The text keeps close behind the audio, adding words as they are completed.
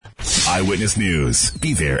Eyewitness News.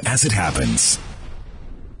 Be there as it happens.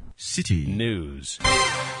 City News.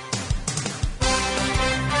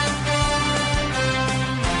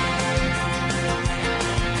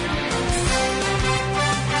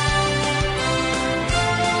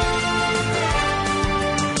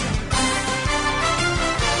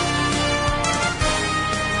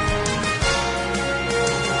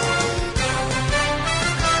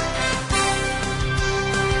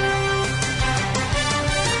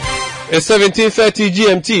 It's 17:30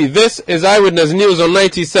 GMT. This is Eyewitness News on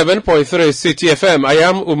 97.3 City FM. I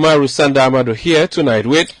am Umaru Sanda Amado here tonight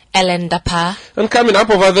with Ellen Dapa. And coming up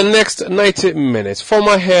over the next 90 minutes,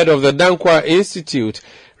 former head of the Dankwa Institute,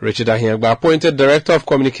 Richard Ahiagba, appointed Director of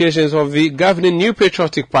Communications of the governing New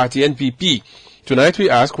Patriotic Party, NPP. Tonight we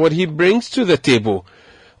ask what he brings to the table.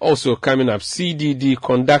 Also coming up, CDD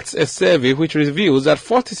conducts a survey which reveals that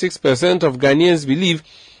 46% of Ghanaians believe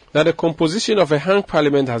that the composition of a hung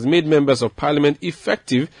parliament has made members of parliament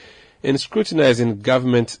effective in scrutinizing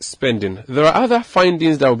government spending. There are other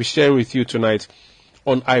findings that I will be sharing with you tonight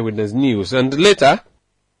on Eyewitness News. And later,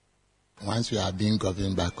 once we are being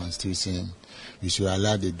governed by constitution, we should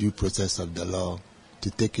allow the due process of the law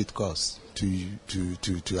to take its course to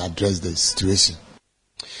address the situation.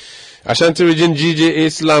 Ashanti Region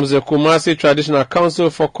GJA slams the Kumasi Traditional Council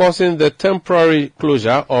for causing the temporary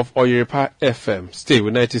closure of Oyiripa FM. Stay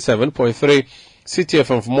with 97.3 City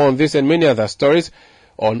FM for more on this and many other stories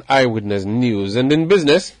on Eyewitness News. And in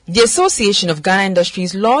business, the Association of Ghana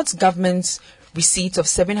Industries lauds government's receipt of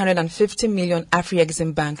 750 million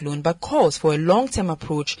Afri-Exim Bank loan, but calls for a long-term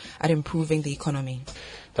approach at improving the economy.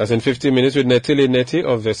 That's in 15 minutes with Netili Neti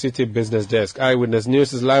of the City Business Desk. Eyewitness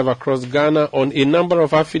News is live across Ghana on a number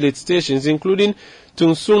of affiliate stations, including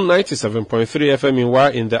Tunsun 97.3 FM in Wa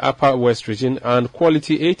in the Upper West region and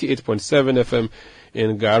Quality 88.7 FM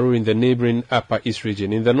in Garu in the neighboring Upper East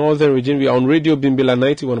region. In the Northern region, we are on Radio Bimbila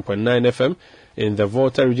 91.9 FM. In the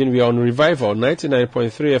Volta region, we are on Revival 99.3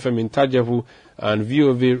 FM in Tajavu and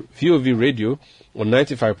VOV Radio on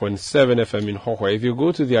 95.7 FM in Hohwa. If you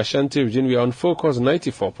go to the Ashanti region, we are on Focus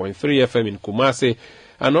 94.3 FM in Kumasi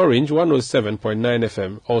and Orange 107.9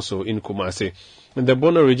 FM also in Kumasi. In the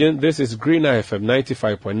Bono region, this is Green FM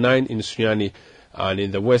 95.9 in Sunyani, and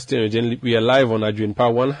in the Western region, we are live on Adwinpa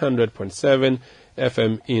 100.7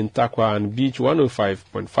 FM in Takwa and Beach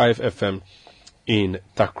 105.5 FM in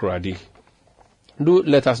Takoradi. Do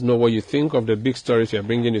let us know what you think of the big stories we are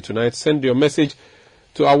bringing you tonight. Send your message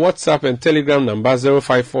to our WhatsApp and Telegram number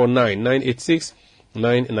 0549 986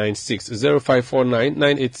 996 0549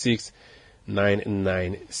 986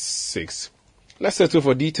 996. Let's settle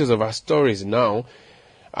for details of our stories now.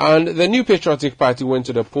 And the New Patriotic Party went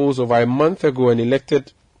to the polls over a month ago and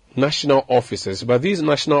elected national officers. But these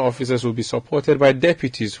national officers will be supported by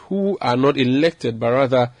deputies who are not elected but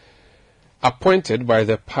rather appointed by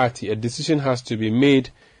the party. A decision has to be made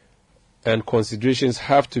and considerations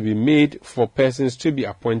have to be made for persons to be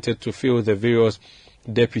appointed to fill the various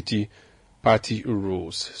deputy party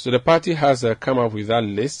roles. So the party has come up with that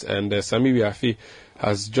list, and Sami Wiafi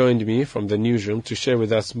has joined me from the newsroom to share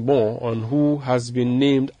with us more on who has been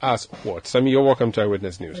named as what. Sami, you're welcome to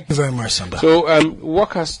Eyewitness News. Thank you very much, Sanda. So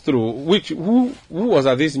walk us through who was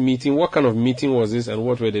at this meeting, what kind of meeting was this, and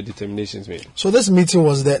what were the determinations made? So this meeting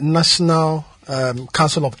was the National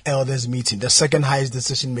Council of Elders meeting, the second highest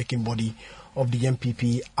decision-making body of the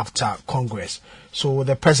NPP after Congress. So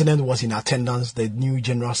the president was in attendance, the new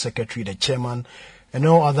general secretary, the chairman, and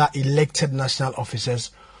all other elected national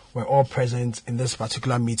officers were all present in this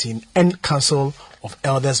particular meeting, and Council of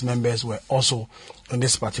Elders members were also in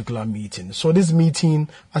this particular meeting. So this meeting,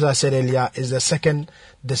 as I said earlier, is the second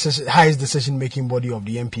highest decision-making body of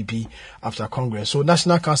the NPP after Congress. So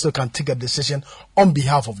National Council can take a decision on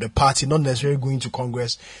behalf of the party, not necessarily going to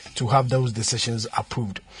Congress to have those decisions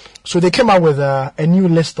approved. So they came out with a new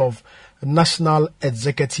list of national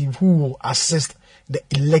executives who will assist the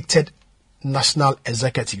elected national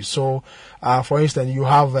executive. So, for instance, you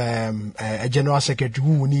have a general secretary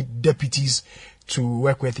who will need deputies to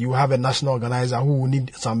work with. You have a national organizer who will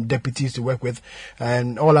need some deputies to work with,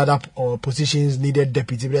 and all other positions needed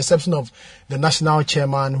deputies, with the exception of the national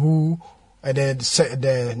chairman, who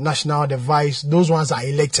the national, the vice, those ones are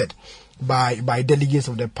elected by delegates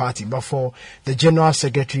of the party. But for the general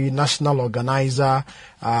secretary, national organizer,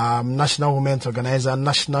 national women's organizer,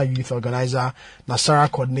 national youth organizer,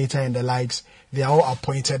 Nasara coordinator, and the likes, they are all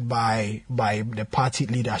appointed by the party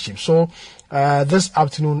leadership. So this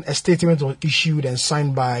afternoon, a statement was issued and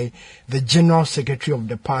signed by the General Secretary of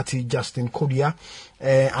the party, Justin Kodia,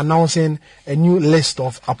 announcing a new list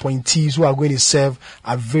of appointees who are going to serve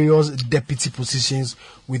at various deputy positions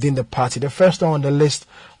within the party. The first one on the list,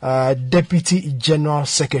 Deputy General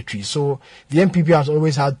Secretary. So the MPP has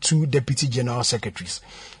always had 2 Deputy General Secretaries.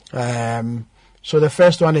 So the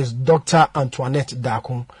first one is Dr. Antoinette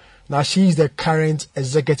Dakun. Now she is the current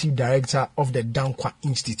Executive Director of the Dankwa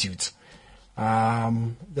Institute.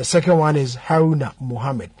 The second one is Haruna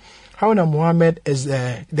Mohammed. Haruna Mohammed is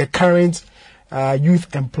the current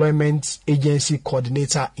Youth Employment Agency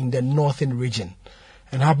Coordinator in the Northern Region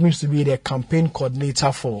and happens to be the campaign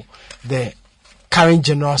coordinator for the current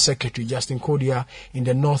General Secretary, Justin Kodia, in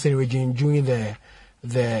the Northern Region during the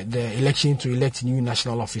election to elect new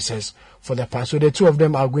national officers for the party. So the 2 of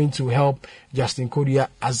them are going to help Justin Kodia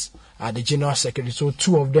as the General Secretary. So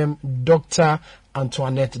 2 of them, Dr.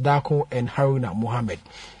 Antoinette Dako and Haruna Mohammed.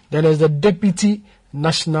 Then there's the Deputy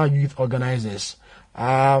National Youth Organizers.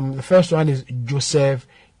 The first one is Joseph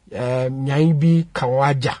Nyaibi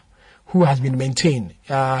Kawaja, who has been maintained.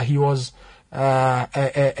 He was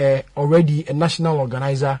already a national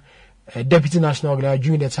organizer, a deputy national organizer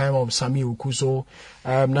during the time of Sami Ukuso.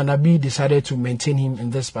 Nanabi decided to maintain him in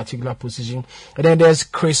this particular position. And then there's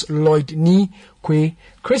Chris Lloyd Ni Kwe.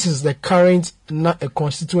 Chris is the current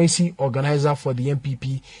constituency organizer for the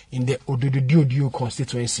MPP in the Odododio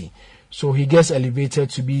constituency. So he gets elevated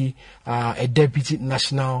to be a deputy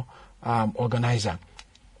national organizer.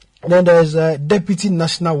 And then there's a deputy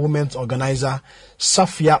national women's organizer,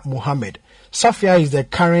 Safia Mohammed. Safia is the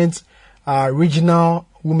current regional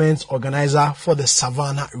women's organizer for the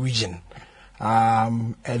Savannah region.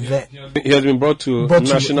 And he has been brought to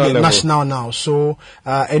national level. National now. So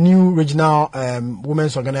a new regional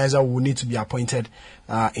women's organizer will need to be appointed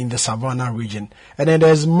in the Savannah region. And then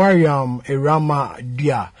there's Mariam Irama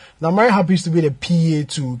Dia. Now Mariam happens to be the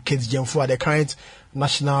PA to Kate Jemfua, the current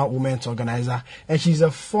national women's organizer, and she's a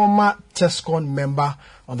former TESCON member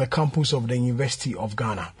on the campus of the University of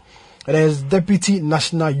Ghana. And there's Deputy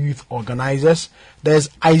National Youth Organizers. There's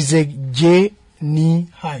Isaac J. Ni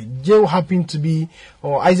Hai. Joe happened to be,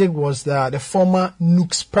 or Isaac was the former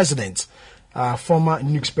NUCS president.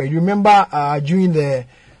 You remember during the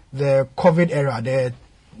COVID era, the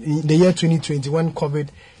year 2020, when COVID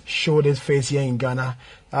showed its face here in Ghana,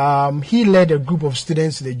 he led a group of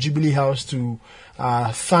students to the Jubilee House to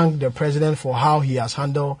thank the president for how he has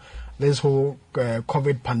handled this whole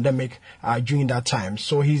COVID pandemic during that time.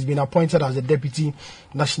 So he's been appointed as the Deputy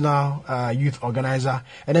National Youth Organizer.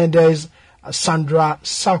 And then there's Sandra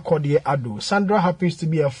Sarkodie Ado. Sandra happens to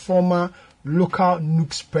be a former local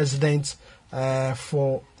NUCS president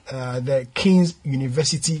for the King's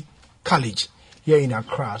University College here in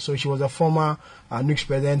Accra. So she was a former NUCS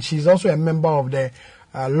president. She's also a member of the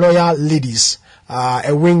Loyal Ladies,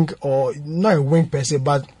 a wing, or not a wing per se,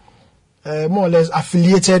 but more or less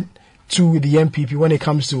affiliated to the MPP when it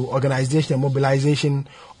comes to organization and mobilization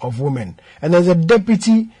of women. And there's a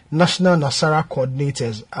Deputy National Nasara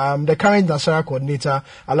Coordinators. The current Nasara Coordinator,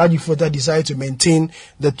 Alhaji Fota, decided to maintain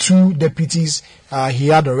the 2 deputies he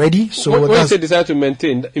had already. So when you say decide to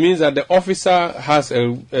maintain, it means that the officer has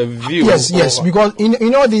a view. Yes, because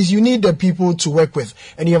in all this you need the people to work with,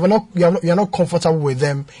 and you're not comfortable with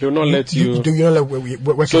them. They will not let you.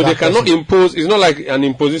 Work so they cannot impose. It's not like an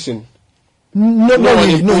imposition. No,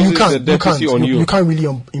 you can't. You can't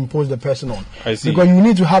really impose the person on. I see. Because you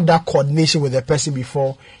need to have that coordination with the person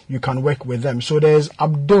before you can work with them. So there's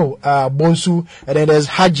Abdul Bonsu, and then there's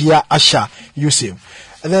Hajia Asha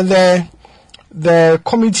Yusuf. And then the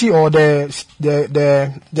committee or the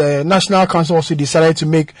National Council also decided to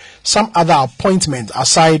make some other appointments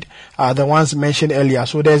aside the ones mentioned earlier.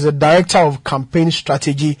 So there's a Director of Campaign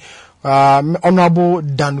Strategy, Honorable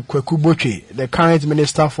Dan Kwekuboche, the current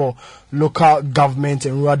Minister for Local Government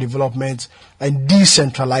and Rural Development and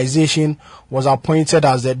Decentralization, was appointed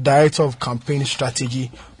as the Director of Campaign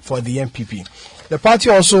Strategy for the MPP. The party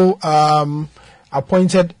also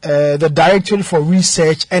appointed the Director for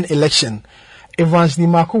Research and Election. Evans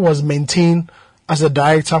Nimako was maintained as the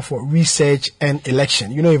Director for Research and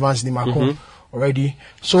Election. You know Evans Nimako already.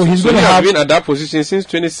 So he's going to have been at that position since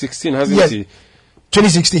 2016, hasn't he?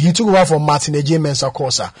 2016, he took over from Martin Eje Mensah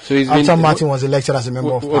Kosa. So after Martin was elected as a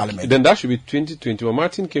member of Parliament. Then that should be 2020. Well,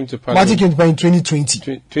 Martin came to Parliament. Martin came to Parliament in 2020.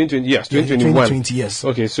 2020, yes, 2021. 2020, yes.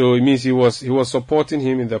 Okay, so it means he was supporting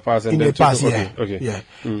him in the past. And in then the past, okay. Yeah.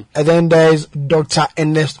 And then there is Dr.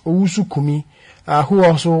 Ernest Owusu Kumi, who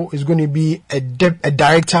also is going to be a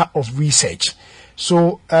Director of Research.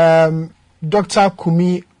 So, Dr.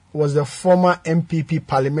 Kumi was the former MPP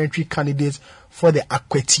parliamentary candidate for the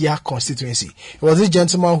Akwetia constituency. It was this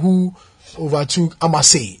gentleman who overtook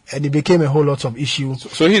Amasei, and it became a whole lot of issues.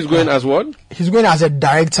 So he's going as what? He's going as a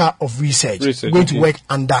director of research going to work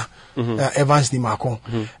under Evans Nimako.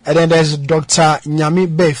 And then there's Dr. Nyami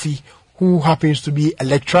Befi, who happens to be a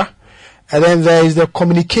lecturer. And then there is the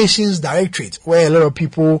Communications Directorate, where a lot of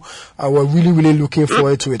people were really looking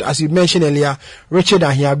forward to it. As you mentioned earlier, Richard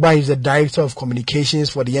Ahiagba is the Director of Communications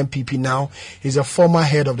for the MPP now. He's a former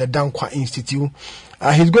head of the Dankwa Institute.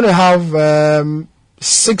 He's going to have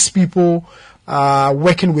 6 people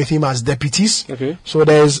working with him as deputies. Okay. So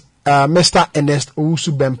there's Mr. Ernest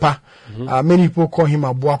Owusu Bempa. Many people call him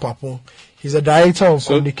Abua Papo. He's the director of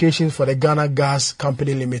communications for the Ghana Gas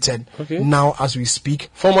Company Limited. Now, as we speak,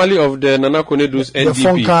 formerly of the Nana Konedu's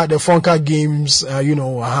NDP. The Fonka Games,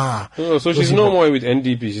 so she's no more with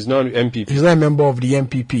NDP. She's now with MPP. She's not a member of the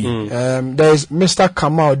MPP. There's Mr.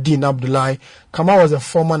 Kamal Din Abdullahi. Kamal was a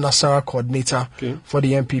former Nasara coordinator for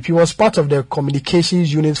the MPP. He was part of the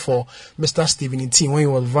communications unit for Mr. Stephen Ntin when he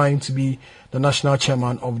was vying to be the national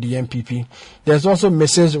chairman of the MPP. There's also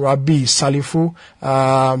Mrs. Rabi Salifu.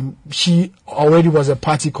 She already was a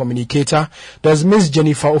party communicator. There's Miss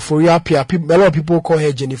Jennifer Oforiapia. A lot of people call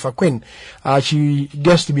her Jennifer Quinn. She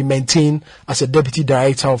gets to be maintained as a deputy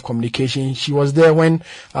director of communication. She was there when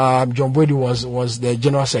John Boyd was the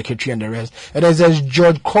general secretary and the rest. And then there's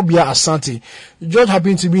George Kobia Asante. George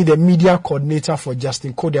happened to be the media coordinator for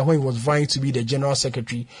Justin Kodia when he was vying to be the general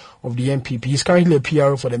secretary of the MPP. He's currently a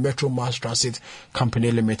PRO for the Metro Mass Transit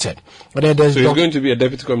Company Limited. And then there's he's going to be a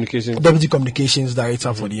deputy communications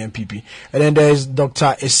director for the MPP. And then there's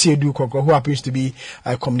Dr. Esiedu Koko, who happens to be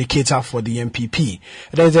a communicator for the MPP.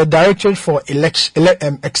 And there's a directorate for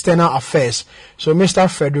external affairs. So Mr.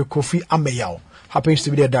 Frederick Kofi Ameyao happens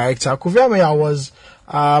to be the director. Kofi Ameyao was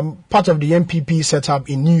part of the MPP setup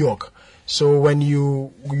in New York. So when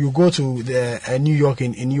you go to the New York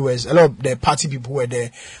in US, a lot of the party people were there.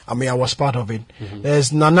 I mean, I was part of it.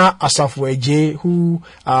 There's Nana Asafweje, who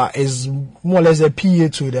is more or less a PA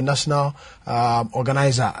to the national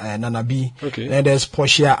organizer, Nana B. Then there's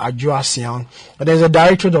Portia Adjoasian. And there's a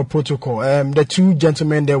directorate of protocol. The 2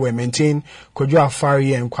 gentlemen there were maintained, Kojo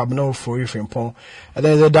Afari and Kwabno Fori Frimpong. And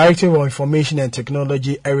there's a director of information and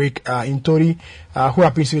technology, Eric Intori, who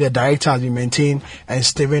happens to be the director, has been maintained, and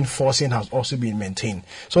Stephen Forsen has also been maintained.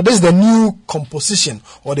 So this is the new composition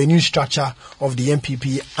or the new structure of the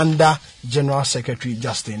MPP under General Secretary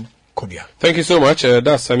Justin Kodia. Thank you so much.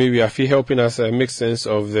 That's Sami Wiafi helping us make sense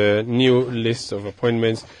of the new list of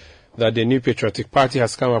appointments that the New Patriotic Party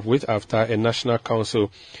has come up with after a National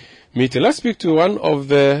Council meeting. Let's speak to one of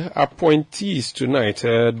the appointees tonight.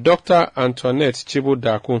 Dr. Antoinette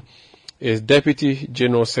Chibudaku is Deputy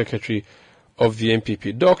General Secretary of the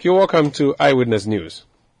MPP. Doc, you're welcome to Eyewitness News.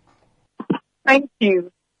 Thank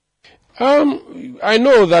you. I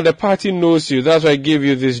know that the party knows you, that's why I gave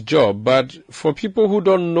you this job, but for people who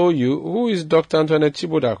don't know you, who is Dr. Antoinette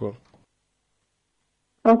Chibudaku?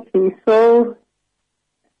 Okay, so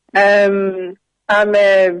I'm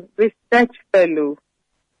a research fellow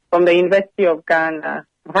from the University of Ghana.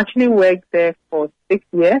 I've actually worked there for 6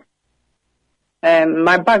 years.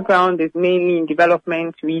 My background is mainly in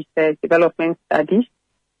development research, development studies.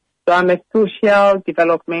 So I'm a social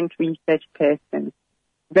development research person,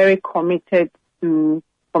 very committed to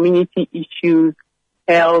community issues,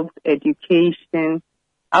 health, education.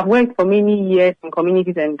 I've worked for many years in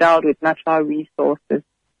communities endowed with natural resources,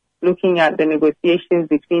 looking at the negotiations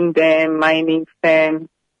between them, mining firms,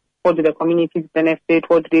 what do the communities benefit,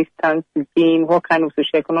 what do they stand to gain, what kind of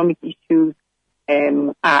socioeconomic issues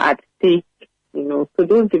are at stake, So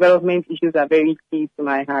those development issues are very key to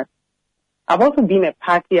my heart. I've also been a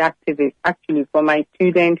party activist, actually, for my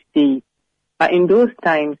student days. But in those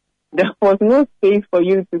times, there was no space for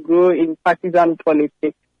you to grow in partisan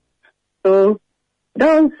politics. So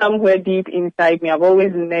down somewhere deep inside me, I've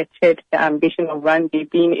always nurtured the ambition of one day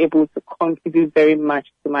being able to contribute very much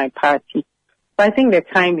to my party. So I think the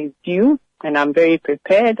time is due, and I'm very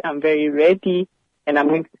prepared, I'm very ready, and I'm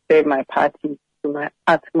going to serve my party to my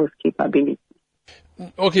utmost capability.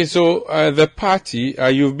 Okay, so the party,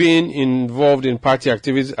 you've been involved in party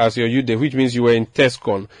activities as your youth day, which means you were in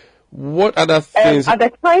TESCON. What other things? At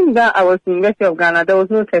the time that I was in University of Ghana, there was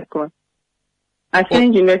no TESCON. I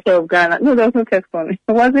finished University of Ghana. No, there was no TESCON. It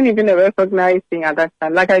wasn't even a recognized thing at that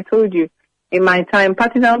time. Like I told you, in my time,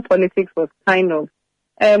 partisan politics was kind of,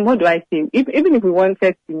 what do I say? Even if we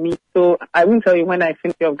wanted to meet, so I won't tell you when I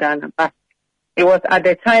finished of Ghana, but it was at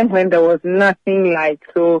the time when there was nothing like,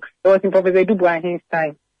 so it was in Professor Dubois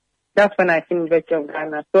time. That's when I finished University of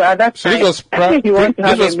Ghana. So at that time, if you want to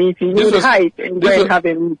have a meeting, you would hide and go and have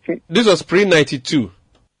a meeting. This was pre-92?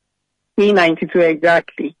 Pre-92,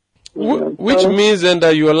 exactly. Which means then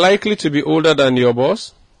that you are likely to be older than your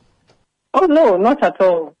boss? Oh, no, not at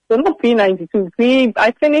all. So not pre-92.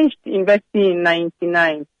 I finished university in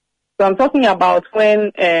 99. So I'm talking about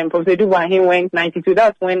when Professor Dubois went 92.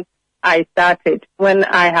 That's when I started. When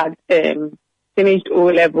I had finished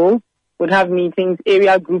O-level, would have meetings,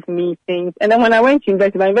 area group meetings. And then when I went to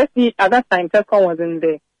university, my university at that time, TECON wasn't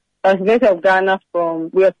there. I was University of Ghana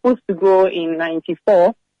we were supposed to go in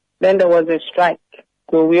 94. Then there was a strike.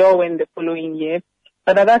 So we all went the following year.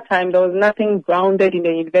 But at that time, there was nothing grounded in the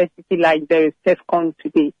university like there is TEFCON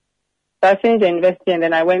today. So I finished the university and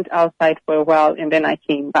then I went outside for a while and then I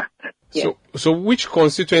came back. Yeah. So which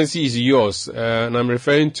constituency is yours? And I'm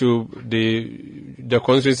referring to the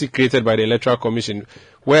constituency created by the Electoral Commission.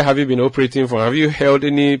 Where have you been operating from? Have you held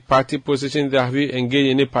any party positions there? Have you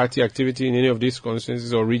engaged in any party activity in any of these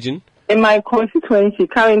constituencies or region? In my constituency,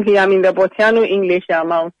 currently I'm in the Botiano English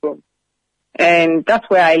Amanfo. And that's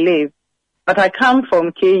where I live. But I come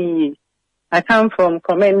from KE. I come from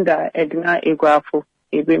Commander Edna Iguafo.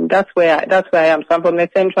 That's where I am. So I'm from the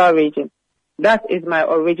Central Region. That is my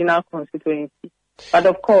original constituency. But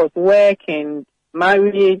of course, work and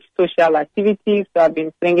marriage, social activities, so I've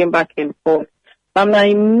been swinging back and forth. But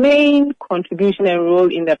my main contribution and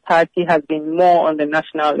role in the party has been more on the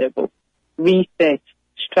national level. Research,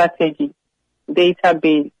 strategy,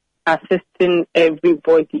 database, assisting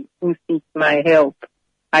everybody who seeks my help.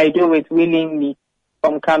 I do it willingly,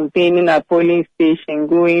 from campaigning at polling station,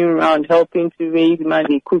 going around, helping to raise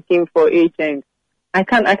money, cooking for agents. I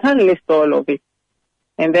can't list all of it.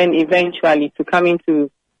 And then eventually to come into,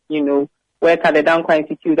 work at the Dankwa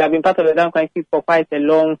Institute. I've been part of the Dankwa Institute for quite a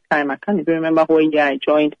long time. I can't even remember what year I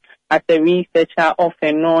joined as a researcher, off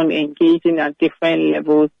and on, engaging at different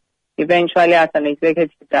levels. Eventually as an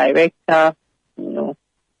executive director, and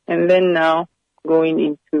then now going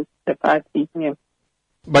into the party. Yeah.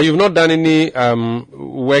 But you've not done any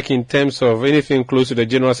work in terms of anything close to the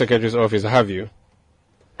General Secretary's office, have you?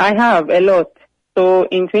 I have, a lot. So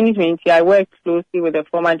in 2020, I worked closely with the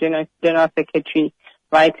former General Secretary,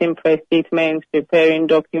 writing press statements, preparing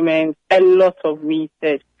documents, a lot of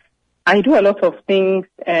research. I do a lot of things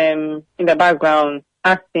in the background,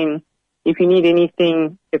 asking if you need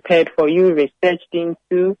anything prepared for you, researched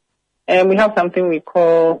into. We have something we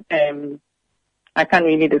call, I can't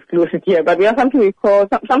really disclose it here, but we have something we call,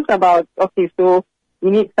 something about, okay, so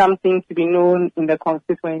you need something to be known in the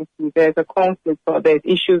constituency. There's a conflict or there's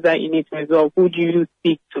issues that you need to resolve. Who do you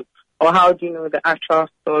speak to? Or how do you know the actual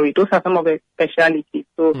story? Those are some of the specialities.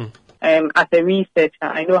 So, as a researcher,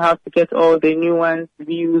 I know how to get all the nuanced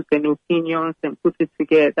views and opinions and put it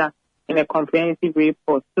together in a comprehensive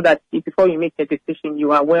report so that before you make a decision,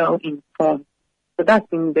 you are well informed. So that's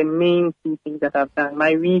been the main two things that I've done.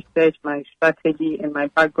 My research, my strategy, and my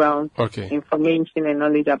background, information and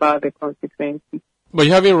knowledge about the constituency. But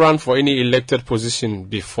you haven't run for any elected position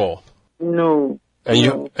before? No. And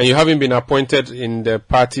you haven't been appointed in the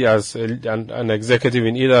party as an executive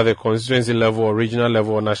in either the constituency level or regional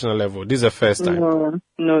level or national level? This is the first time?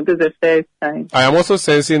 No, this is the first time. I am also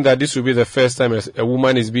sensing that this will be the first time a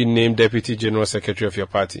woman is being named Deputy General Secretary of your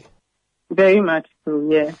party. Very much so,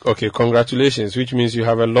 yeah. Okay, congratulations, which means you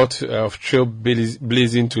have a lot of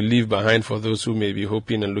trailblazing to leave behind for those who may be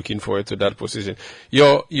hoping and looking forward to that position.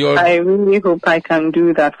 I really hope I can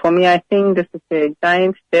do that. For me, I think this is a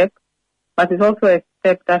giant step, but it's also a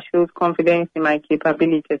step that shows confidence in my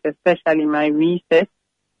capabilities, especially my research,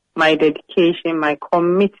 my dedication, my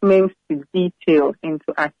commitment to detail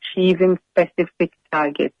into achieving specific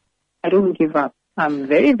targets. I don't give up. I'm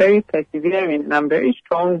very, very persevering and I'm very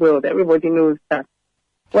strong-willed. Everybody knows that.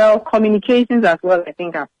 Well, communications as well, I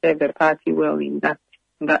think I've served the party well in that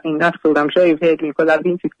field. I'm sure you've heard me because I've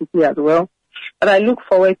been to Kiki as well. But I look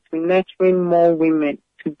forward to nurturing more women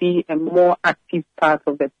to be a more active part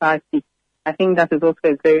of the party. I think that is also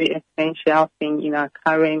a very essential thing in our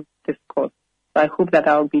current discourse. So I hope that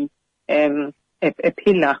I'll be a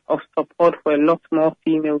pillar of support for a lot more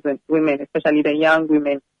females and women, especially the young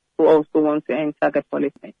women who also want to enter the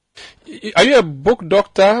politics. Are you a book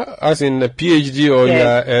doctor, as in a PhD, or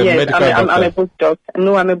yes, you're a medical doctor? I'm a book doctor.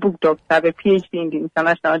 No, I'm a book doctor. I have a PhD in the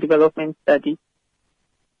International Development Studies.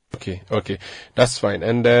 Okay, that's fine.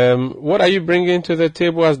 And what are you bringing to the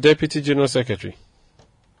table as Deputy General Secretary?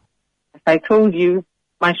 As I told you,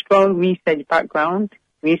 my strong research background.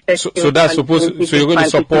 So that's supposed. So you're going to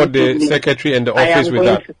support the secretary and the office with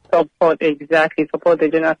that. I am going to support the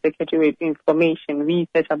general secretary with information,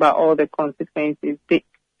 research about all the constituencies,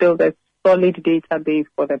 build a solid database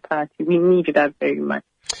for the party. We need that very much.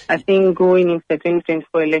 I think going into the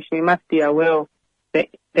 2024 election, we must be aware of the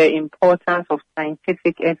importance of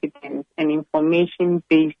scientific evidence and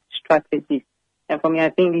information-based strategies. And for me, I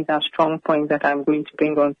think these are strong points that I'm going to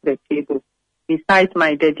bring onto the table. Besides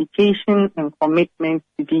my dedication and commitment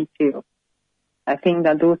to detail, I think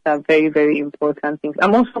that those are very, very important things.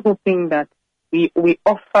 I'm also hoping that we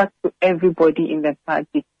offer to everybody in the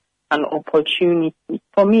party an opportunity.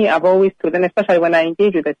 For me, I've always told, and especially when I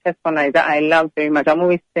engage with the testers that I love very much, I'm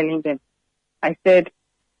always telling them, I said,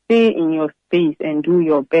 stay in your space and do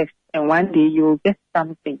your best, and one day you'll get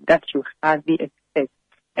something that you hardly expect.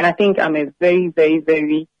 And I think I'm a very, very,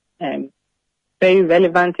 very, very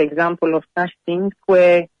relevant example of such things,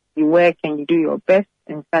 where you work and you do your best,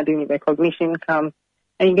 and suddenly recognition comes,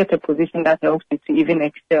 and you get a position that helps you to even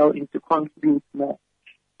excel and to contribute more.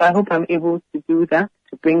 So I hope I'm able to do that,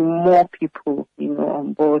 to bring more people,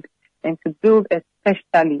 on board, and to build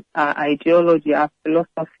especially our ideology, our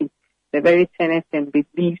philosophy, the very tenets and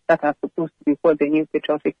beliefs that are supposed to be what the New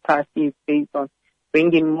Patriotic Party is based on,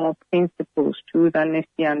 bringing more principles, truth,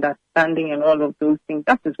 honesty, understanding, and all of those things.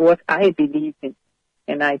 That is what I believe in,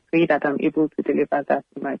 and I pray that I'm able to deliver that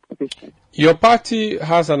in my position. Your party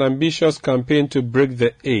has an ambitious campaign to break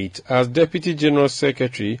the 8. As Deputy General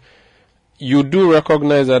Secretary, you do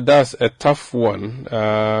recognize that that's a tough one,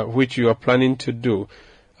 which you are planning to do.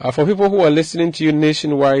 For people who are listening to you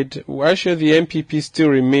nationwide, why should the NPP still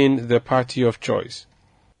remain the party of choice?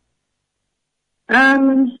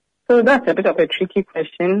 So that's a bit of a tricky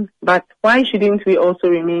question, but why shouldn't we also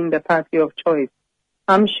remain the party of choice?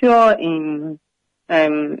 I'm sure in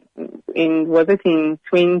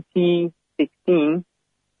 2016,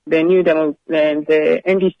 the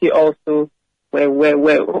NDC also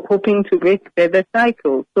were hoping to break the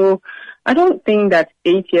cycle. So I don't think that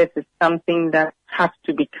 8 years is something that has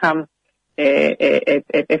to become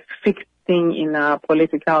a fixed thing in our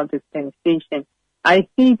political dispensation. I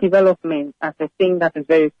see development as a thing that is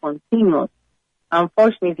very continuous.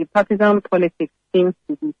 Unfortunately, partisan politics seems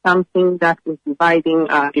to be something that is dividing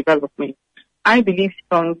our development. I believe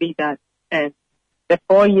strongly that the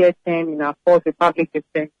 4-year term in our Fourth Republic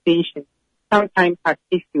dispensation sometimes has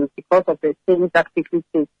issues because of the things that quickly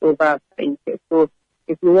take over. So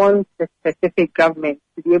if we want the specific government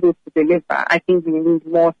to be able to deliver, I think we need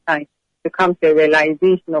more time to come to a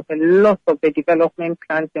realization of a lot of the development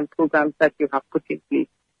plans and programs that you have put in place.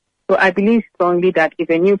 So I believe strongly that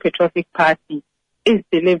if a New Patriotic Party is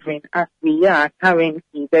delivering as we are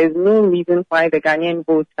currently, there is no reason why the Ghanaian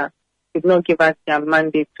voter should not give us their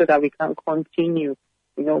mandate so that we can continue,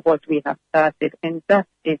 what we have started. And that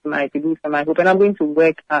is my belief and my hope. And I'm going to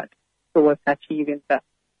work hard towards achieving that.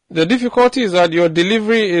 The difficulty is that your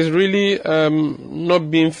delivery is really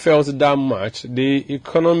not being felt that much. The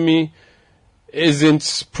economy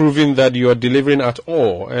isn't proving that you are delivering at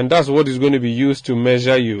all, and that's what is going to be used to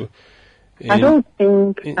measure you. I don't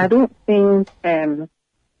think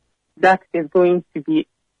that is going to be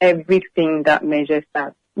everything that measures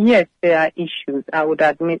that. Yes, there are issues. I would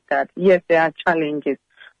admit that. Yes, there are challenges.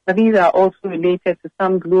 But these are also related to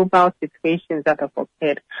some global situations that have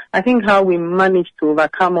occurred. I think how we manage to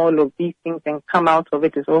overcome all of these things and come out of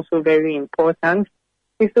it is also very important.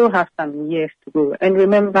 We still have some years to go. And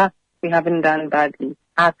remember, we haven't done badly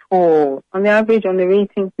at all. On the average, on the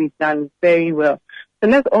ratings, we've done very well. So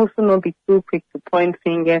let's also not be too quick to point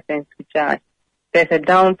fingers and to judge. There's a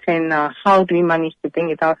downturn now. How do we manage to bring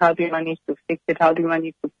it out? How do we manage to fix it? How do we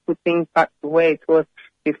manage to put things back to where it was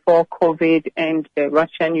before COVID and the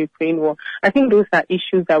Russian-Ukraine war? I think those are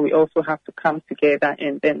issues that we also have to come together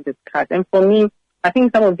and then discuss. And for me, I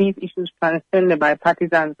think some of these issues transcend the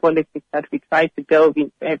bipartisan politics that we try to delve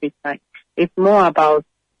into every time. It's more about,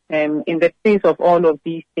 in the face of all of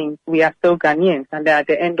these things, we are still Ghanaians, and at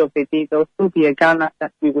the end of the day, there will still be a Ghana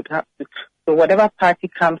that we would have to. So whatever party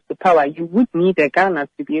comes to power, you would need a Ghana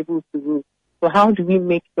to be able to rule. So how do we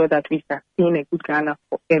make sure that we sustain a good Ghana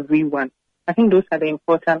for everyone? I think those are the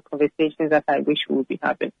important conversations that I wish we would be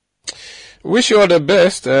having. Wish you all the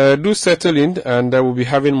best. Do settle in, and we'll be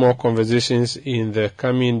having more conversations in the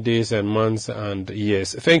coming days and months and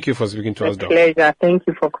years. Thank you for speaking to us, Doc. Pleasure. Thank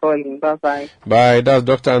you for calling. Bye-bye. Bye. That's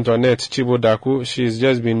Dr. Antoinette Chibodaku. She's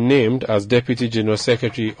just been named as Deputy General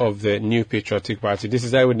Secretary of the New Patriotic Party. This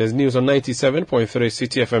is Eyewitness News on 97.3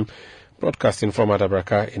 City FM, broadcasting from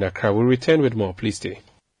Adabraka in Accra. We'll return with more. Please stay.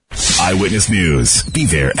 Eyewitness News. Be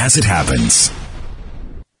there as it happens.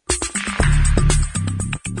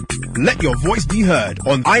 Let your voice be heard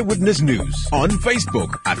on Eyewitness News on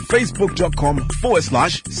Facebook at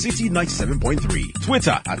facebook.com/City97.3,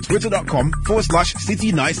 Twitter at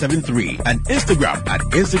twitter.com/City973, and Instagram at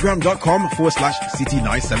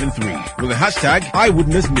instagram.com/City973 with the hashtag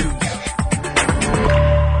Eyewitness News.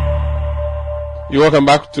 You're welcome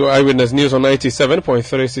back to Eyewitness News on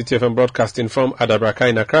 97.3 City FM, broadcasting from Adabraka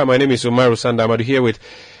in Accra. My name is Umaru Sandamadu, here with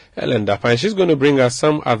Ellen Dapa, and she's going to bring us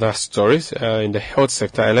some other stories in the health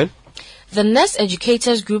sector. Ellen? The Nurse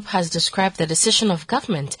Educators Group has described the decision of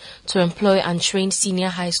government to employ untrained senior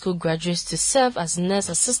high school graduates to serve as nurse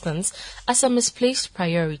assistants as a misplaced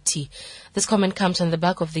priority. This comment comes on the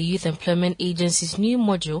back of the Youth Employment Agency's new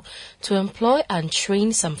module to employ and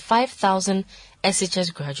train some 5,000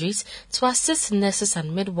 SHS graduates to assist nurses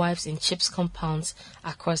and midwives in CHIPS compounds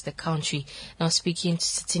across the country. Now, speaking to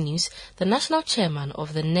City News, the national chairman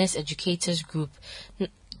of the Nurse Educators Group,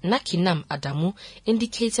 Nakinam Adamu,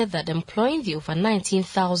 indicated that employing the over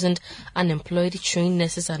 19,000 unemployed trained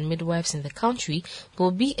nurses and midwives in the country will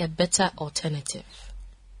be a better alternative.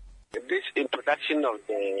 This introduction of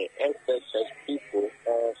the SHS people,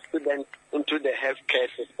 students into the healthcare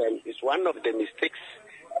system, is one of the mistakes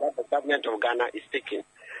that the government of Ghana is taking.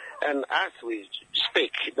 And as we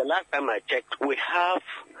speak, the last time I checked, we have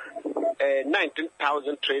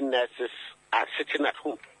 19,000 trained nurses are sitting at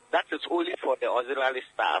home. That is only for the auxiliary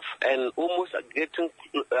staff, and almost getting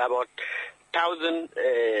about 1,000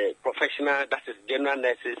 professional, that is general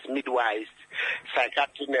nurses, midwives,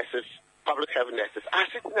 psychiatric nurses, public health nurses are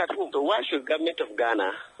sitting at home. So why should government of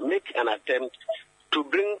Ghana make an attempt to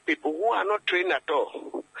bring people who are not trained at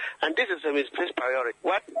all? And this is a misplaced priority.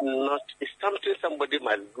 What not is something somebody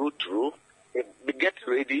must go through, get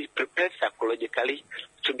ready, prepared psychologically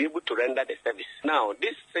to be able to render the service. Now,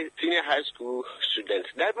 these senior high school students,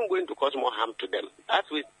 they haven't going to cause more harm to them. As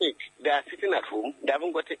we speak, they are sitting at home, they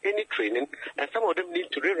haven't got any training, and some of them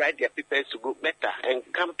need to rewrite their papers to go better and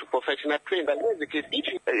come to professional training. But that's the case.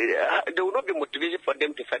 There will not be motivation for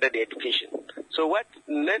them to further their education. So what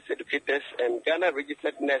nurse educators and Ghana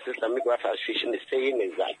Registered Nurses and Midwives Association is saying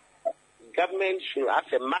is that government should,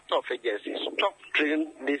 as a matter of urgency, stop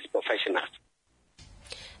training these professionals.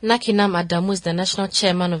 Nakinam Adamu is the national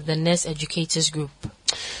chairman of the Nurse Educators Group.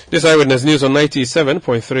 This Eyewitness News on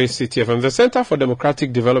 97.3 City FM. The Center for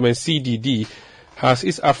Democratic Development, CDD, has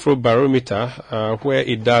its Afro Barometer, where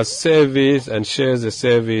it does surveys and shares the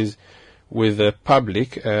surveys with the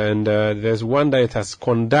public. And there's one that it has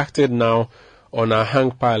conducted now on our hung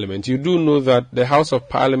parliament. You do know that the House of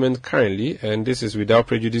Parliament currently, and this is without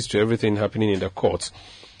prejudice to everything happening in the courts,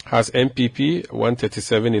 has MPP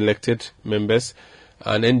 137 elected members,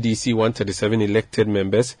 and NDC 137 elected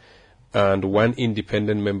members, and one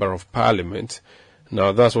independent member of parliament.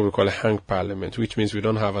 Now, that's what we call a hung parliament, which means we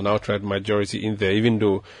don't have an outright majority in there, even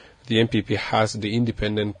though the MPP has the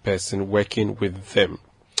independent person working with them.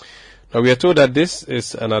 Now, we are told that this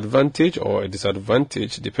is an advantage or a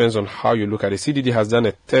disadvantage, depends on how you look at it. CDD has done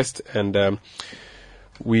a test, and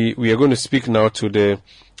we are going to speak now to the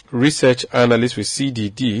research analyst with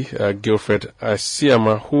CDD, Gilfred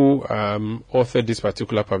Asiama, who authored this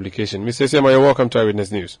particular publication. Mr. Asiama, you're welcome to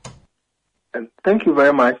Eyewitness News. Thank you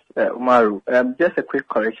very much, Umaru. Just a quick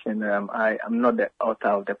correction. I am not the author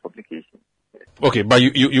of the publication. Okay, but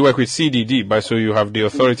you work with CDD, but so you have the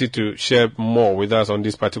authority to share more with us on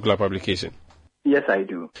this particular publication. Yes, I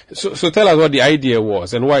do. So tell us what the idea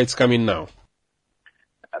was and why it's coming now.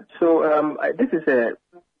 So this is a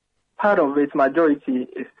part of its majority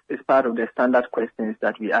is part of the standard questions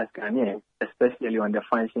that we ask Ghanaians, especially on the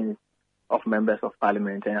functions of members of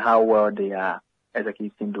parliament and how well they are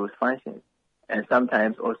executing those functions, and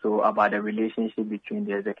sometimes also about the relationship between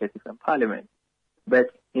the executive and parliament.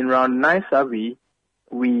 But in round 9 survey,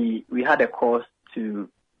 we had a course to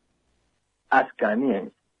ask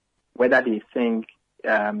Ghanaians whether they think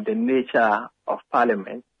the nature of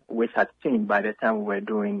parliament, which had changed by the time we were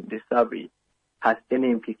doing the survey, has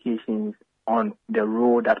any implications on the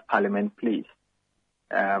role that parliament plays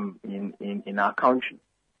in our country.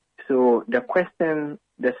 So the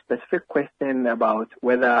specific question about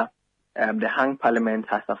whether the hung parliament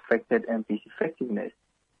has affected MP's effectiveness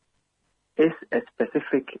is a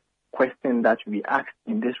specific question that we asked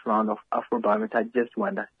in this round of Afrobarometer just to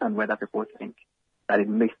understand whether people think that it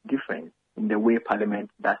makes difference in the way parliament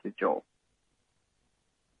does its job.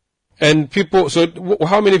 And people, so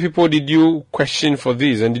how many people did you question for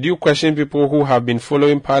this? And did you question people who have been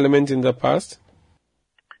following parliament in the past?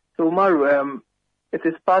 So, Maru, it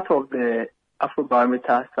is part of the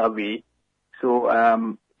Afrobarometer survey. So,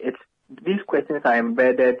 these questions are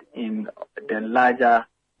embedded in the larger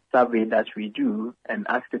survey that we do and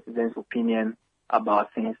ask citizens' opinion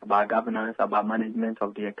about things, about governance, about management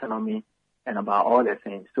of the economy, and about all the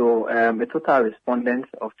things. So a total respondents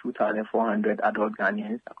of 2,400 adult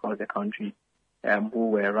Ghanaians across the country who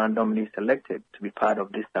were randomly selected to be part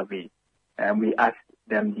of this survey. We asked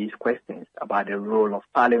them these questions about the role of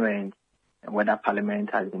Parliament and whether Parliament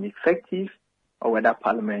has been effective or whether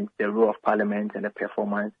the role of Parliament and the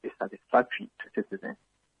performance is satisfactory to citizens.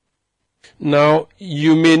 Now,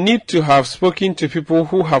 you may need to have spoken to people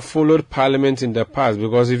who have followed Parliament in the past,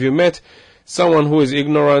 because if you met someone who is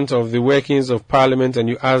ignorant of the workings of Parliament and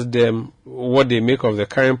you ask them what they make of the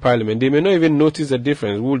current Parliament, they may not even notice the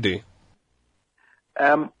difference, would they?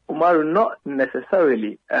 Umaru, not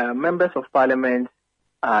necessarily. Members of Parliament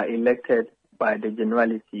are elected by the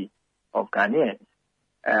generality of Ghanaians.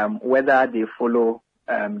 Whether they follow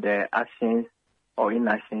the actions or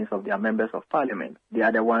inactions of their members of Parliament, they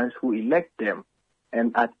are the ones who elect them.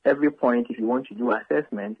 And at every point, if you want to do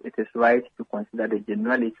assessment, it is right to consider the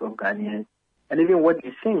generality of Ghanaians and even what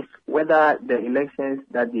they think, whether the elections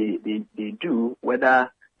that they do,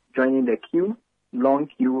 whether joining the queue, long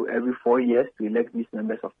queue every 4 years to elect these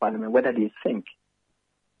members of Parliament, whether they think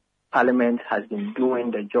Parliament has been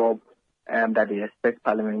doing the job that they expect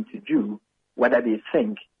Parliament to do, whether they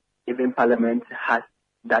think even Parliament has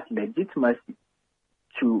that legitimacy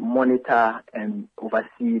to monitor and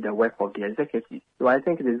oversee the work of the executive. So I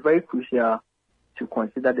think it is very crucial to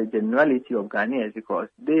consider the generality of Ghanaians because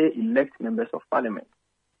they elect members of Parliament.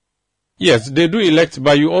 Yes, they do elect,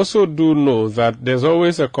 but you also do know that there's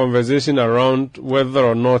always a conversation around whether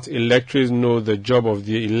or not electors know the job of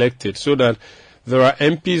the elected, so that there are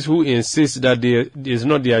MPs who insist that it is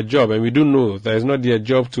not their job, and we do know that it's not their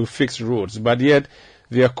job to fix roads, but yet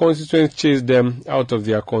their constituents chase them out of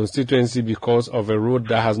their constituency because of a road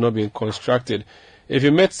that has not been constructed. If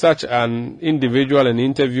you met such an individual and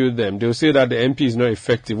interviewed them, they'll say that the MP is not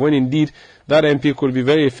effective, when indeed that MP could be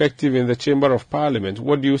very effective in the Chamber of Parliament.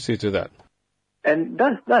 What do you say to that? And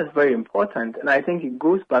that's very important, and I think it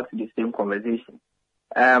goes back to the same conversation.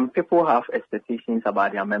 People have expectations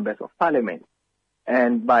about their members of Parliament,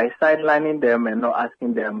 and by sidelining them and not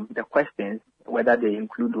asking them the questions, whether they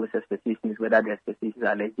include those expectations, whether the expectations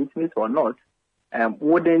are legitimate or not,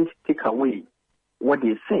 wouldn't take away what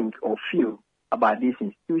they think or feel about these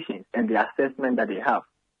institutions and the assessment that they have.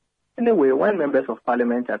 Anyway, when members of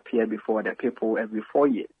Parliament appear before the people every 4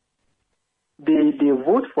 years, they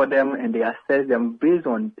vote for them and they assess them based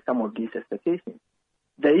on some of these expectations.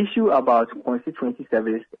 The issue about constituency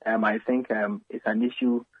service, I think, is an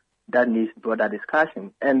issue that needs broader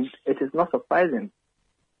discussion, and it is not surprising.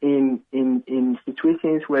 In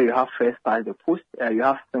situations where you have first past the post, you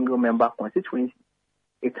have single member constituency,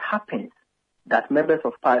 it happens that members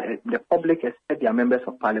of the public expect their members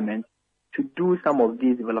of Parliament to do some of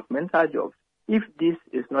these developmental jobs. If this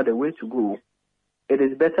is not the way to go, it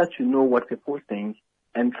is better to know what people think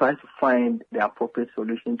and try to find the appropriate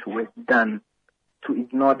solution to it than to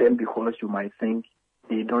ignore them because you might think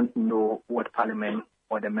they don't know what Parliament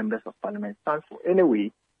or the members of Parliament stand for.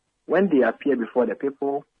 Anyway, when they appear before the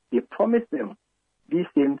people, they promise them these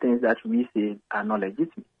same things that we say are not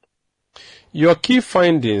legitimate. Your key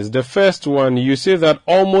findings, the first one, you say that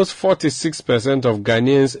almost 46% of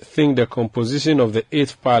Ghanaians think the composition of the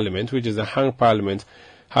 8th Parliament, which is the hung Parliament,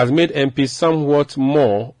 has made MPs somewhat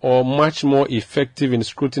more or much more effective in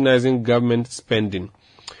scrutinizing government spending.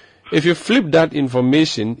 If you flip that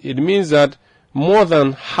information, it means that more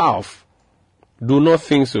than half do not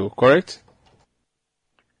think so, correct?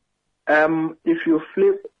 If you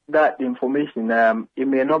flip that information, it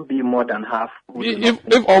may not be more than half.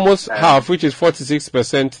 If almost half, which is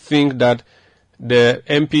 46%, think that the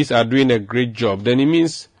MPs are doing a great job, then it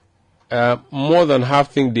means more than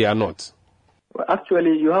half think they are not. Well,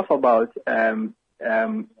 actually, you have about 2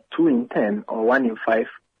 in 10 or 1 in 5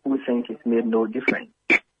 who think it's made no difference.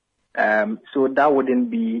 So that wouldn't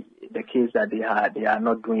be the case that they are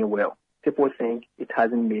not doing well. People think it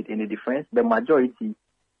hasn't made any difference. The majority,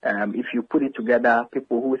 if you put it together,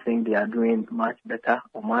 people who think they are doing much better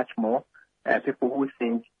or much more, people who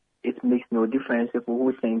think it makes no difference, people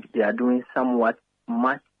who think they are doing somewhat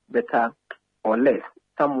much better or less,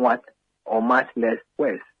 somewhat or much less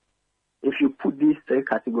worse. If you put these 3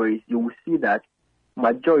 categories, you will see that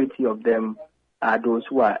majority of them are those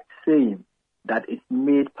who are saying that it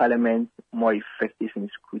made Parliament more effective in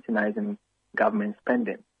scrutinizing government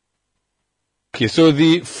spending. Okay, so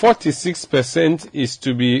the 46% is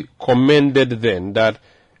to be commended then, that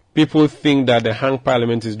people think that the hung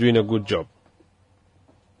Parliament is doing a good job.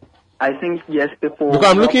 I think yes, people.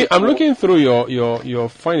 Because I'm looking through your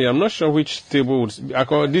finding. I'm not sure which table would.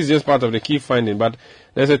 This is just part of the key finding, but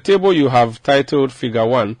there's a table you have titled Figure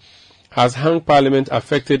 1, Has hung parliament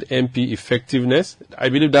affected MP effectiveness? I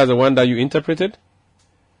believe that's the one that you interpreted.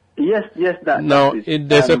 Yes.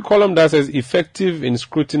 There's a column that says effective in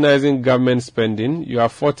scrutinizing government spending. You are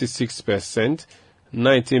 46%,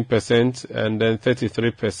 19%, and then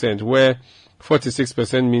 33%, where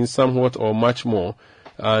 46% means somewhat or much more,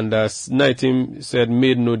 and 19 said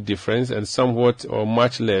made no difference, and somewhat or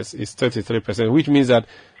much less is 33%, which means that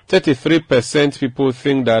 33% people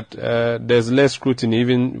think that there's less scrutiny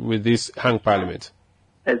even with this hung parliament.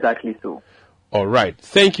 Exactly so. All right.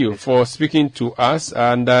 Thank you for speaking to us.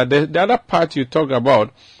 And the other part you talk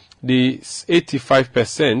about, the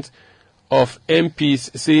 85% of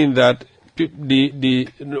MPs saying that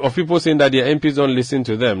of people saying that their MPs don't listen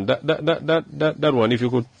to them. That one, if you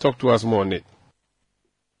could talk to us more on it.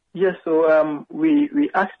 Yes. So we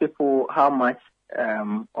asked people how much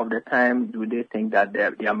of the time do they think that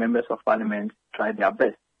their members of parliament try their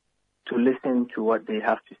best to listen to what they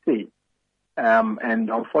have to say. And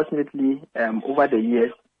unfortunately, over the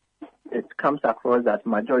years, it comes across that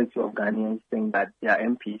majority of Ghanaians think that their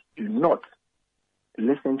MPs do not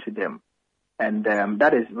listen to them. And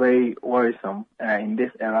that is very worrisome in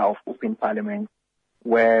this era of open parliament,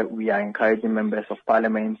 where we are encouraging members of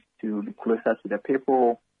parliament to be closer to the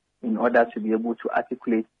people in order to be able to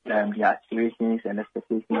articulate their aspirations and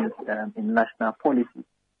expectations in national policy.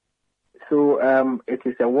 So it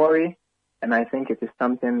is a worry. And I think it is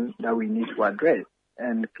something that we need to address.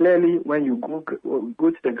 And clearly, when you go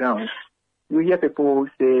to the ground, you hear people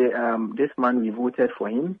say, this man, we voted for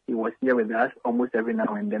him. He was here with us almost every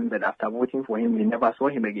now and then, but after voting for him, we never saw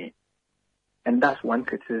him again. And that's one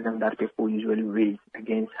criticism that people usually raise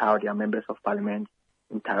against how their members of parliament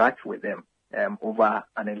interact with them over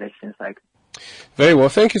an election cycle. Very well.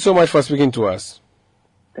 Thank you so much for speaking to us.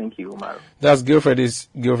 Thank you, Umar. That's Gilfred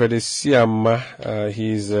Siama.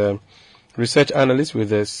 He's research analyst with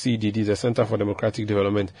the CDD, the Center for Democratic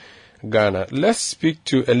Development, Ghana. Let's speak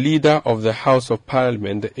to a leader of the House of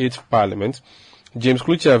Parliament, the 8th Parliament. James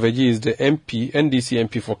Kluchi Aveji is the MP, NDC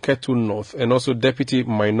MP for Ketu North, and also Deputy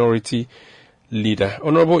Minority Leader.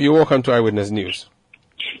 Honorable, you're welcome to Eyewitness News.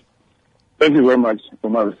 Thank you very much,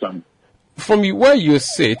 Omar-san. From where you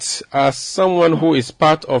sit, as someone who is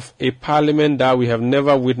part of a parliament that we have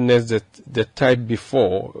never witnessed the type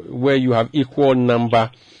before, where you have equal number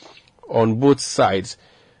on both sides,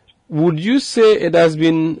 would you say it has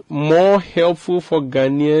been more helpful for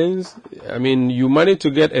Ghanaians? I mean, you managed to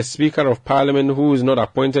get a Speaker of Parliament who is not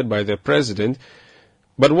appointed by the President,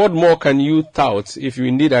 but what more can you tout if you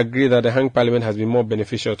indeed agree that the hung Parliament has been more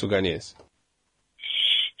beneficial to Ghanaians?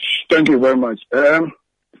 Thank you very much.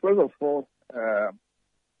 First of all,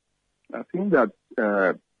 I think that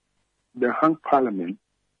the hung Parliament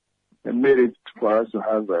made it for us to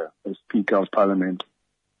have a Speaker of Parliament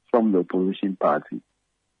from the opposition party.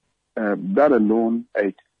 That alone,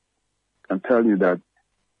 I can tell you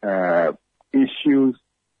that issues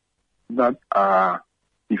that are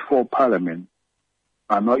before Parliament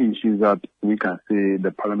are not issues that we can say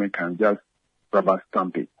the Parliament can just rubber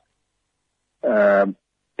stamp it.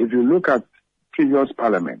 If you look at previous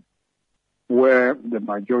Parliament, where the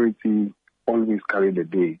majority always carried the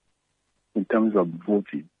day in terms of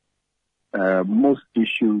voting, most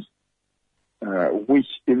issues which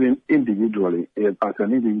even individually, as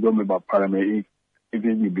an individual member of parliament, if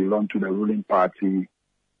even you belong to the ruling party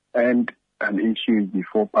and an issue is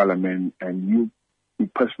before parliament and you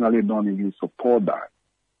personally don't even support that,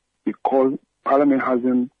 because parliament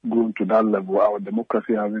hasn't grown to that level, our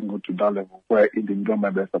democracy hasn't gone to that level where individual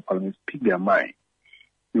members of parliament speak their mind.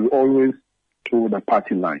 You always toe the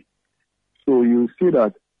party line. So you see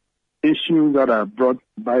that issues that are brought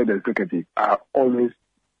by the executive are always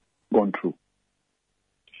gone through.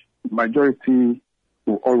 Majority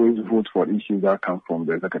will always vote for issues that come from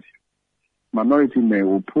the executive. Minority may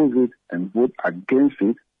oppose it and vote against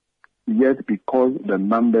it, yet because the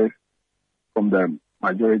numbers from the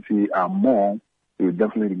majority are more, it will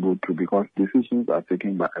definitely go through because decisions are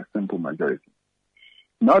taken by a simple majority.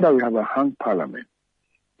 Now that we have a hung parliament,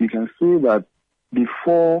 you can see that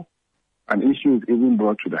before an issue is even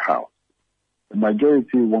brought to the House, the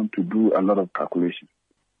majority want to do a lot of calculations.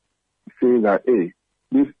 Say that, hey,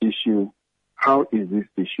 this issue, how is this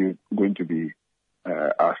issue going to be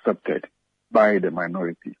accepted by the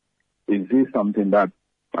minority? Is this something that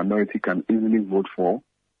minority can easily vote for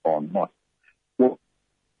or not? Well,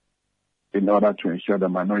 in order to ensure the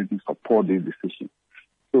minority support this decision.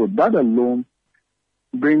 So that alone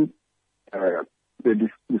brings the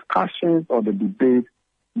discussions or the debate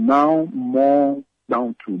now more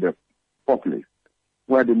down to the populace,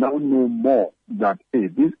 where they now know more that, hey,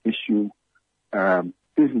 this issue,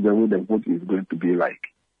 this is the way the vote is going to be like.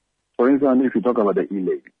 For instance, if you talk about the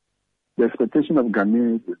e-levy, the expectation of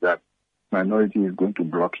Ghanaians is that minority is going to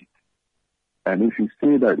block it. And if you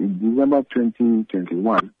say that in December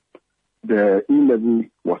 2021, the e-levy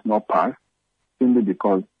was not passed simply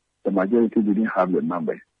because the majority didn't have the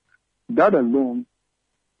numbers, that alone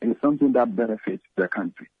is something that benefits the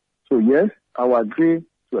country. So yes, I will agree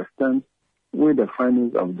to a extent with the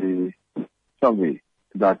findings of the survey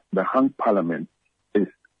that the hung parliament is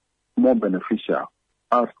more beneficial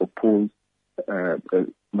as opposed a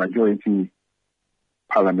majority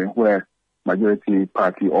parliament where majority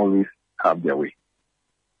party always have their way.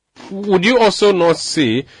 Would you also not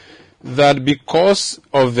say that because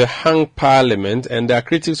of the hung parliament, and there are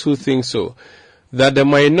critics who think so, that the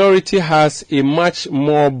minority has a much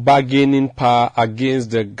more bargaining power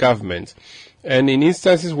against the government? And in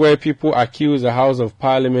instances where people accuse the House of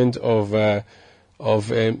Parliament of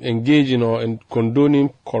engaging or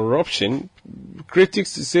condoning corruption,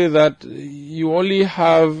 critics say that you only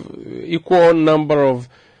have equal number of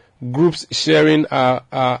groups sharing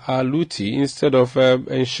a looty instead of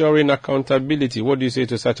ensuring accountability. What do you say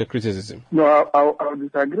to such a criticism? No, I'll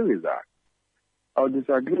disagree with that. I'll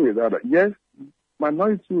disagree with that. Yes,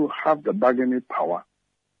 minority will have the bargaining power.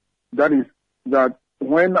 That is, that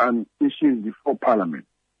when an issue is before Parliament,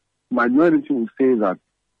 minority will say that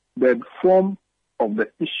the form of the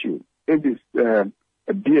issue, if it's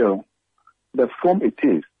a bill, the form it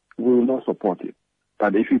is, we will not support it.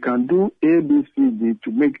 But if you can do A, B, C, D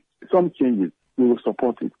to make some changes, we will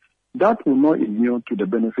support it. That will not immune to the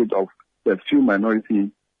benefit of the few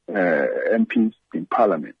minority MPs in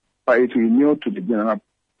Parliament, but it will immune to the general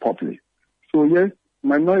populace. So yes,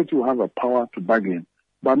 minority will have a power to bargain,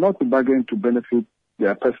 but not to bargain to benefit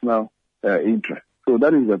their personal interest. So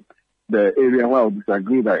that is the area where I would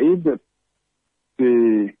disagree that if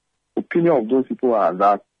the opinion of those people are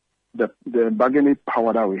that the bargaining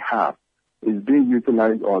power that we have is being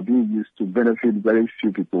utilized or being used to benefit very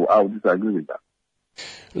few people, I would disagree with that.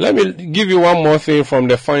 Let me give you one more thing from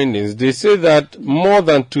the findings. They say that more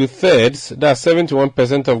than 2/3, that's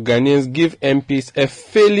 71% of Ghanaians, give MPs a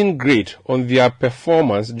failing grade on their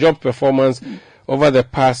performance, job performance over the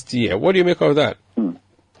past year. What do you make of that?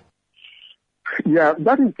 Yeah,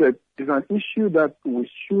 that is an issue that we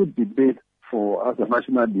should debate as a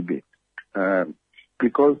national debate,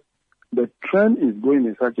 because the trend is going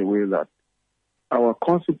in such a way that our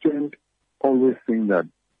constituents always think that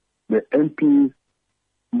the MPs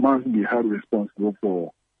must be held responsible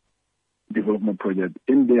for development projects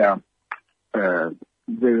in their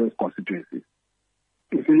various constituencies.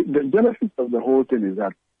 You see, the genesis of the whole thing is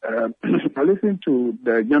that I listened to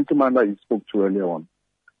the gentleman that you spoke to earlier on,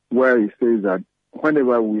 where he says that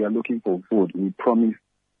whenever we are looking for vote, we promise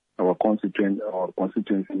our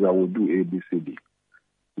constituencies that will do A, B, C, D.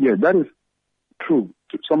 Yeah, that is true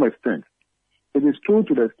to some extent. It is true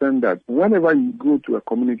to the extent that whenever you go to a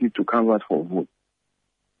community to canvass for vote,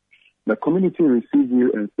 the community receives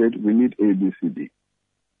you and says, we need A, B, C, D.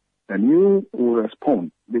 And you will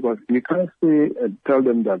respond, because you can't say and tell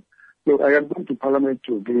them that, look, I am going to Parliament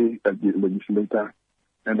to be a legislator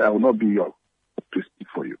and I will not be to speak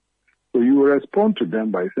for you. So you will respond to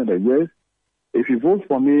them by saying that, yes, if you vote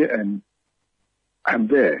for me and I'm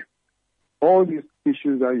there, all these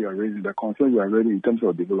issues that you are raising, the concerns you are raising in terms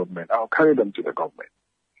of development, I'll carry them to the government.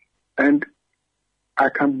 And I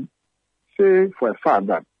can say for a fact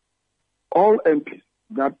that all MPs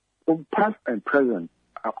that past and present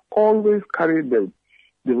have always carried the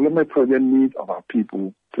development project needs of our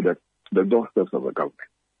people to the doorsteps of the government.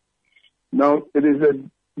 Now, it is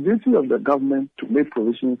a duty of the government to make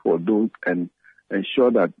provision for those and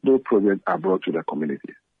ensure that those projects are brought to the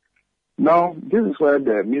communities. Now, this is where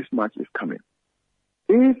the mismatch is coming.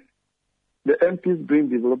 If the MPs bring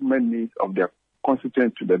development needs of their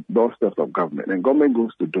constituents to the doorsteps of government, and government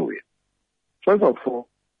goes to do it, first of all,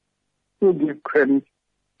 to give credit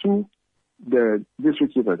to the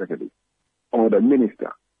district chief executive or the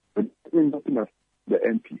minister, but nothing of the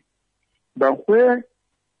MP. But where,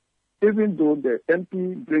 even though the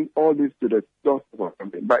MP brings all this to the doorstep of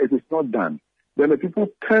government, but it is not done, then the people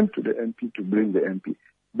turn to the MP to bring the MP.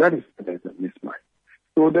 That is a mismatch.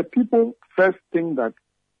 So the people first think that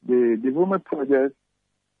the development projects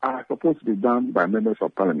are supposed to be done by members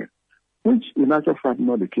of parliament, which in actual fact is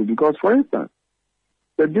not the case. Because, for instance,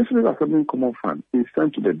 the District Assembly Common Fund is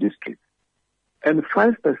sent to the district, and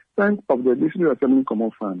 5% of the District Assembly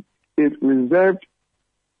Common Fund is reserved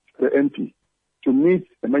to the MP to meet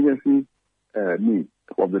emergency needs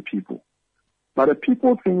of the people. But the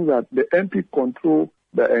people think that the MP control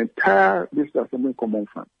the entire District Assembly Common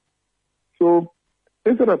Fund. So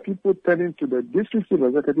instead of people turning to the district chief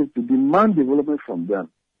executive to demand development from them,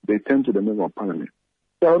 they turn to the member of parliament.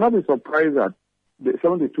 So I will not be surprised that the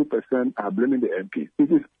 72% are blaming the MP.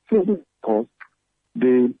 It is simply because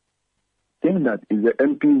they think that it's the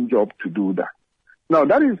MP's job to do that. Now,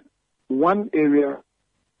 that is one area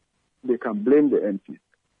they can blame the MP.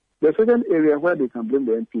 The second area where they can blame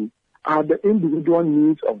the MP are the individual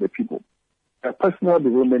needs of the people, their personal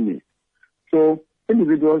development needs. So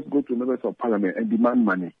individuals go to members of parliament and demand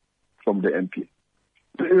money from the MP.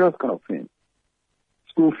 Various kind of things.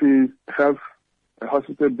 School fees, health,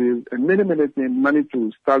 hospital bills, and many things, money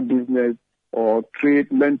to start business or trade,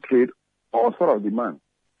 learn trade, all sort of demand.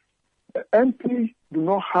 The MP do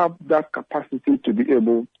not have that capacity to be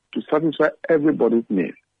able to satisfy everybody's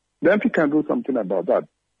needs. The MP can do something about that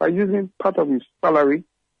by using part of his salary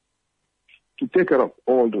to take care of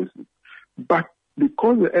all those things. But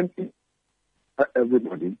because the MP are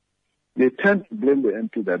everybody, they tend to blame the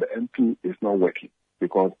MP that the MP is not working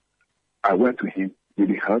because I went to him, did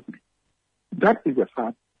he help me? That is a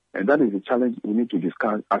fact, and that is a challenge we need to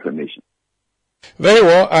discuss as a nation. Very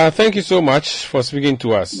well. Thank you so much for speaking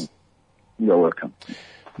to us. You're welcome.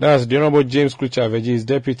 That's the Honorable James Klutsa Avegye,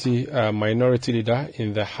 Deputy Minority Leader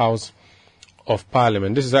in the House of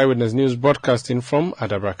Parliament. This is Eyewitness News broadcasting from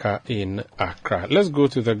Adabraka in Accra. Let's go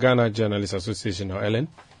to the Ghana Journalists Association now, Ellen.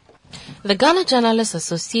 The Ghana Journalists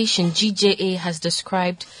Association, GJA, has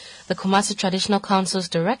described the Kumasi Traditional Council's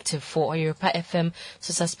directive for Oyiripa FM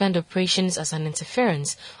to suspend operations as an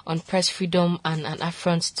interference on press freedom and an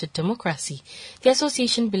affront to democracy. The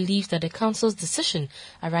association believes that the council's decision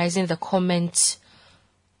arising the comment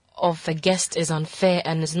of the guest is unfair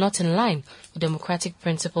and is not in line with democratic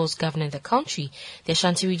principles governing the country. The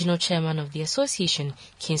Ashanti Regional Chairman of the association,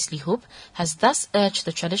 Kingsley Hope, has thus urged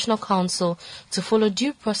the Traditional Council to follow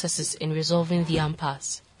due processes in resolving the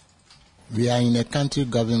impasse. We are in a country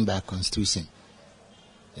governed by constitution.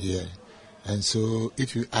 Yeah. And so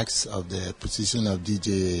if you ask of the position of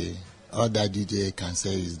DJA, all that DJA can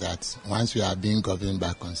say is that once we are being governed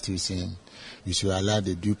by constitution, we should allow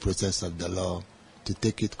the due process of the law to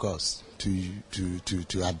take its course to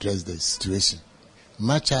address the situation.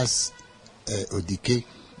 Much as Odike,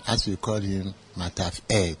 as we call him, might have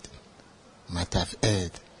erred,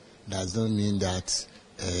 does not mean that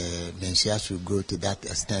Menchia should go to that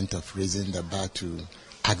extent of raising the bar to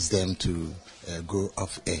ask them to go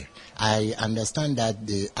off air. I understand that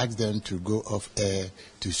they asked them to go off air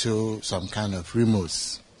to show some kind of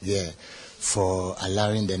remorse, for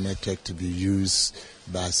allowing the network to be used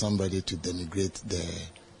by somebody to denigrate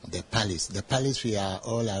the palace. The palace, we are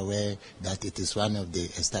all aware that it is one of the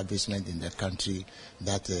establishments in the country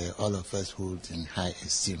that all of us hold in high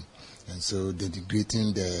esteem. And so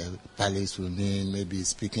denigrating the palace will mean maybe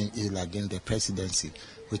speaking ill against the presidency,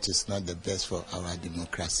 which is not the best for our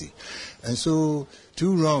democracy. And so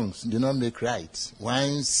two wrongs do not make right.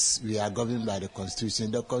 Once we are governed by the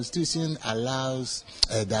Constitution allows,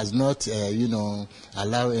 does not,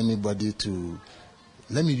 allow anybody to,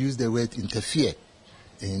 let me use the word interfere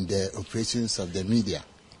in the operations of the media.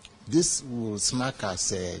 This will smack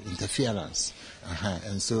as interference.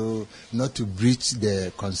 And so not to breach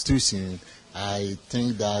the Constitution, I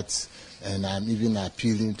think that, and I'm even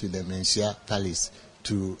appealing to the Menchia Palace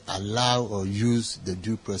to allow or use the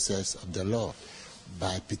due process of the law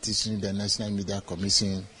by petitioning the National Media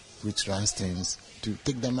Commission, which runs things, to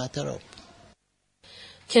take the matter up.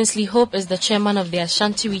 Kingsley Hope is the chairman of the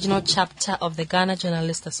Ashanti Regional Chapter of the Ghana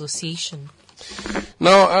Journalists Association.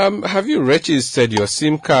 Now, have you registered your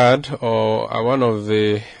SIM card or are one of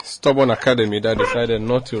the stubborn academy that decided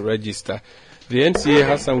not to register? The NCA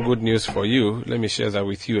has some good news for you. Let me share that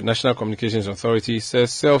with you. National Communications Authority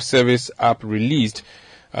says self-service app released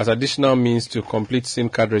as additional means to complete SIM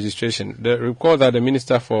card registration. Recall that the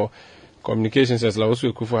Minister for Communications,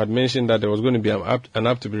 Laosu Ekufu, had mentioned that there was going to be an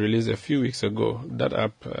app to be released a few weeks ago. That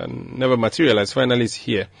app never materialized. Finally, it's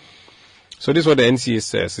here. So this is what the NCA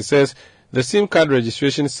says. It says the SIM card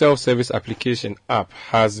registration self-service application app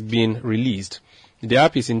has been released. The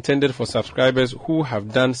app is intended for subscribers who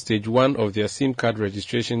have done stage 1 of their SIM card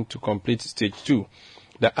registration to complete stage 2.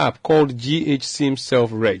 The app, called GH SIM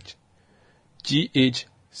Self-Reg, GH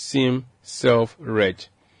SIM Self-Reg,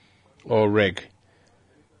 or Reg,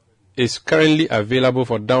 is currently available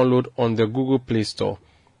for download on the Google Play Store.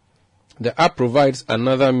 The app provides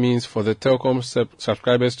another means for the telecom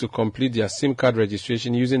subscribers to complete their SIM card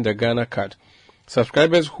registration using the Ghana card.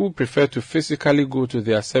 Subscribers who prefer to physically go to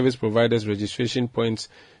their service provider's registration points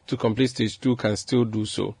to complete stage 2 can still do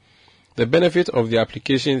so. The benefits of the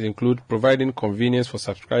applications include providing convenience for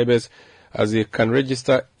subscribers as they can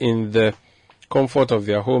register in the comfort of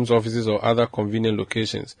their homes, offices, or other convenient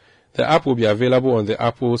locations. The app will be available on the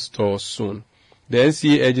Apple Store soon. The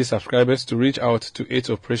NCA urges subscribers to reach out to its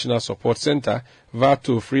operational support center via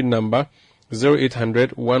toll-free number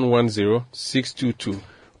 0800 110 622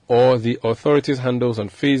 or the authorities' handles on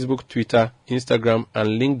Facebook, Twitter, Instagram,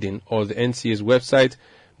 and LinkedIn, or the NCA's website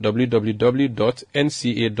www.nca.org.gh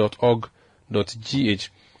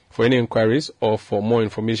for any inquiries or for more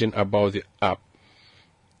information about the app.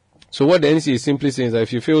 So what the NCA is simply saying is that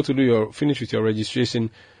if you fail to finish with your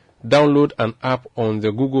registration, download an app on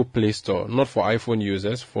the Google Play Store, not for iPhone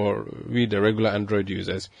users, for we the regular Android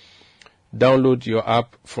users. Download your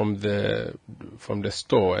app from the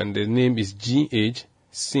store, and the name is GH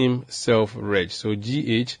SIM Self Reg. So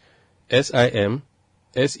GH SIM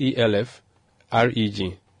SELF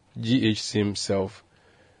REG. GH SIM Self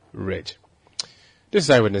Reg. This is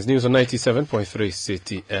Eyewitness News on 97.3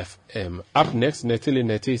 City FM. Up next, Netili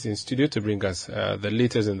Neti is in studio to bring us the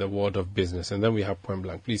latest in the world of business. And then we have Point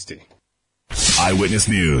Blank. Please stay. Eyewitness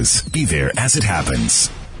News. Be there as it happens.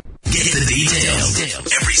 Get the details.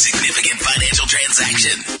 Every significant financial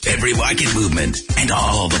transaction, every market movement, and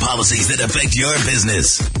all the policies that affect your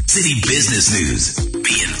business. City Business News.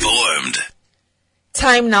 Be informed.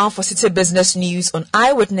 Time now for City Business News on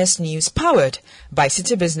Eyewitness News, powered by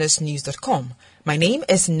citybusinessnews.com. My name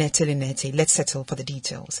is Netili Neti. Let's settle for the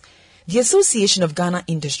details. The Association of Ghana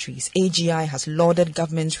Industries, AGI, has lauded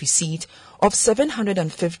government's receipt of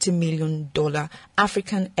 $750 million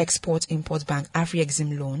African Export-Import Bank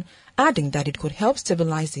Afrexim loan, adding that it could help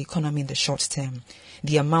stabilize the economy in the short term.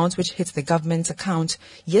 The amount, which hit the government's account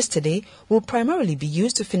yesterday, will primarily be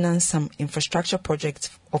used to finance some infrastructure projects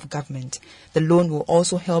of government. The loan will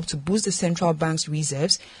also help to boost the central bank's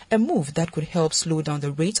reserves, a move that could help slow down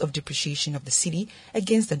the rate of depreciation of the cedi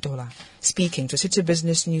against the dollar. Speaking to City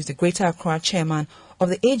Business News, the Greater Accra chairman of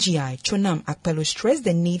the AGI, Chonam Akpelo, stressed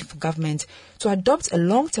the need for government to adopt a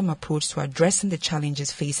long-term approach to addressing the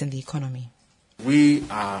challenges facing the economy. We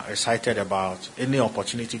are excited about any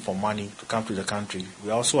opportunity for money to come to the country. We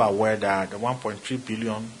are also aware that the 1.3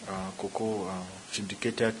 billion cocoa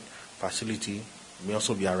syndicated facility may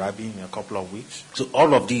also be arriving in a couple of weeks. So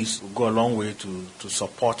all of these will go a long way to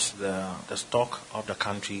support the stock of the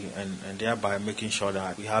country and thereby making sure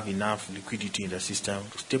that we have enough liquidity in the system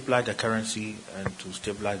to stabilize the currency and to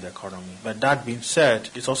stabilize the economy. But that being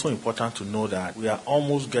said, it's also important to know that we are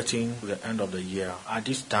almost getting to the end of the year. At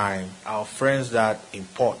this time, our friends that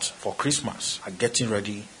import for Christmas are getting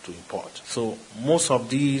ready to import. So most of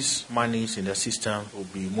these monies in the system will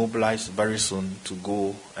be mobilized very soon to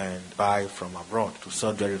go and buy from abroad to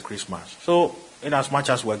sell during Christmas. So in as much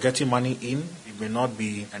as we're getting money in, it may not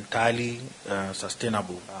be entirely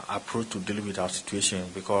sustainable approach to deal with our situation,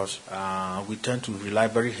 because we tend to rely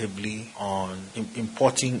very heavily on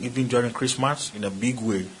importing even during Christmas in a big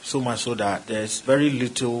way, so much so that there's very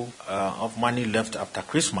little of money left after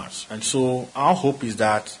Christmas. And so our hope is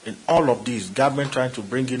that in all of this, government trying to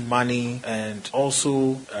bring in money and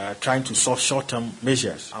also trying to solve short-term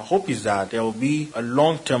measures, our hope is that there will be a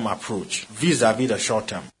long-term approach vis-a-vis the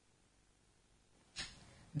short-term.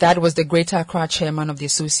 That was the Greater Accra chairman of the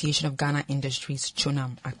Association of Ghana Industries,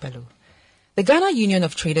 Chonam Akpelo. The Ghana Union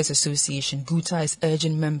of Traders Association, GUTA, is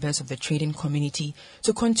urging members of the trading community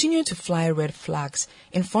to continue to fly red flags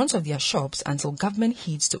in front of their shops until government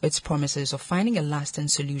heeds to its promises of finding a lasting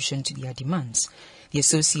solution to their demands. The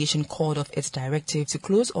association called off its directive to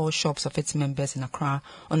close all shops of its members in Accra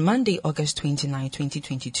on Monday, August 29,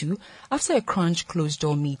 2022, after a crunch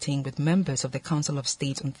closed-door meeting with members of the Council of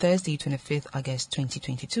State on Thursday, 25th August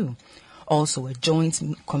 2022. Also, a joint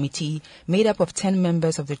committee made up of 10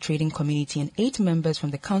 members of the trading community and 8 members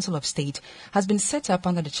from the Council of State has been set up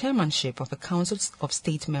under the chairmanship of the Council of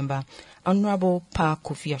State member, Honorable Pa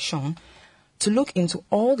Kofi Ashong, to look into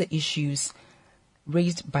all the issues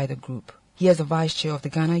raised by the group. Here's the Vice Chair of the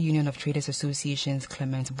Ghana Union of Traders Associations,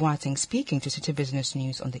 Clement Boateng, speaking to City Business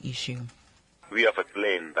News on the issue. We have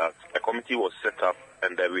explained that a committee was set up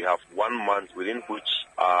and that we have 1 month within which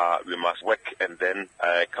we must work and then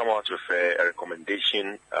come out with a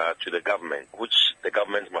recommendation to the government, which the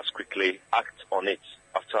government must quickly act on it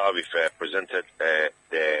after we've presented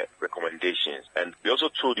the recommendations. And we also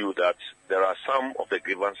told you that there are some of the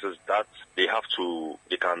grievances that they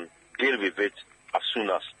can deal with it as soon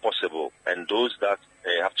as possible, and those that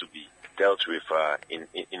have to be dealt with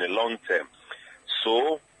in a long term.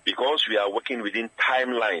 So, because we are working within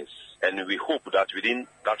timelines, and we hope that within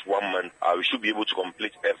that 1 month, we should be able to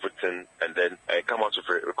complete everything and then come out with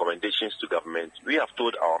recommendations to government. We have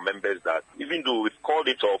told our members that even though we've called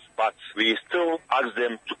it off, but we still ask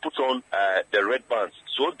them to put on the red bands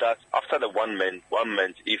so that after the 1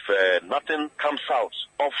 month, if nothing comes out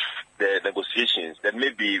of the negotiations, then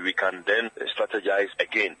maybe we can then strategize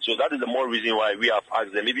again. So that is the more reason why we have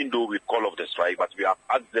asked them, even though we call off the strike, but we have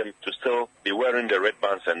asked them to still be wearing the red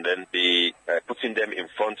bands and then be putting them in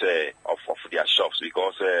front of their shops,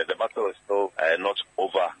 because the battle is still not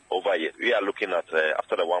over yet. We are looking at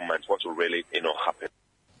after the 1 month what will really happen.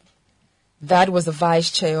 That was the Vice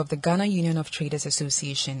Chair of the Ghana Union of Traders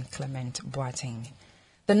Association, Clement Boateng.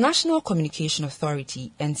 The National Communication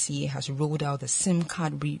Authority, NCA, has rolled out the SIM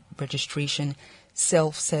card re-registration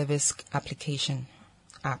self-service application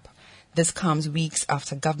app. This comes weeks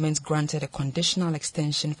after government granted a conditional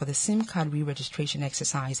extension for the SIM card re-registration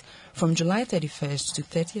exercise from July 31st to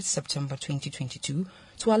 30th September 2022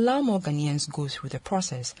 to allow more Ghanaians go through the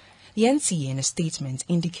process. The NCA, in a statement,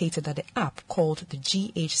 indicated that the app, called the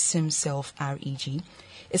GH SIM Self REG,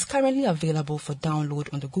 is currently available for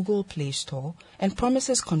download on the Google Play Store and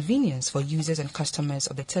promises convenience for users and customers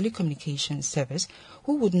of the telecommunications service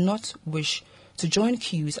who would not wish to join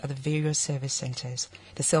queues at the various service centers.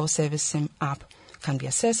 The self-service SIM app can be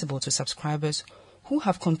accessible to subscribers who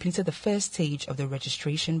have completed the first stage of the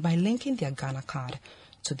registration by linking their Ghana card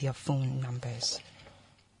to their phone numbers.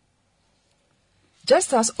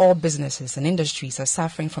 Just as all businesses and industries are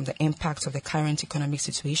suffering from the impact of the current economic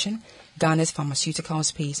situation, Ghana's pharmaceutical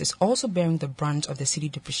space is also bearing the brunt of the cedi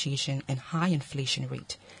depreciation and high inflation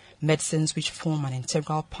rate. Medicines, which form an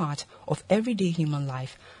integral part of everyday human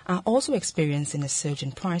life, are also experiencing a surge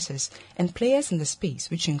in prices, and players in the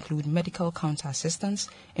space, which include medical counter assistants,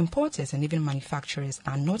 importers, and even manufacturers,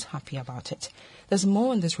 are not happy about it. There's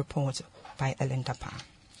more in this report by Ellen Dapa.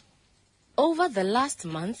 Over the last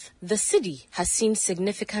month, the cedi has seen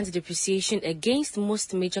significant depreciation against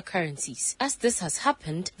most major currencies. As this has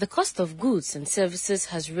happened, the cost of goods and services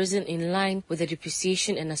has risen in line with the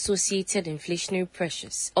depreciation and associated inflationary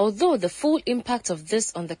pressures. Although the full impact of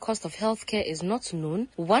this on the cost of healthcare is not known,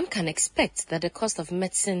 one can expect that the cost of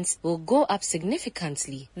medicines will go up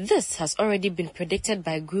significantly. This has already been predicted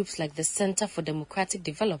by groups like the Center for Democratic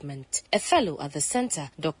Development. A fellow at the center,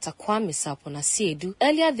 Dr. Kwame Sarpong-Asiedu,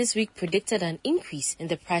 earlier this week predicted an increase in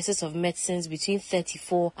the prices of medicines between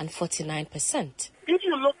 34 and 49%. If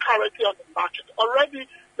you look currently on the market, already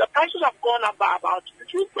the prices have gone up by about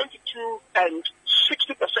between 22 and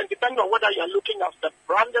 60%, depending on whether you're looking at the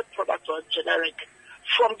branded product or generic.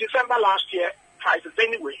 From December last year, prices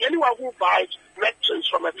anyway. Anyone who buys medicines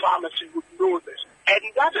from a pharmacy would know this. And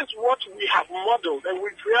that is what we have modeled, and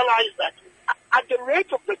we've realized that at the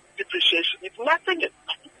rate of the depreciation, if nothing is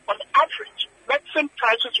on average, medicine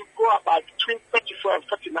prices will go up by between 34 and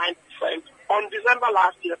 49% on December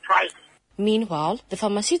last year prices. Meanwhile, the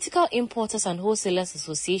Pharmaceutical Importers and Wholesalers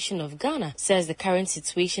Association of Ghana says the current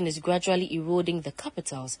situation is gradually eroding the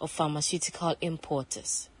capitals of pharmaceutical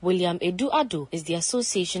importers. William Edu-Ado is the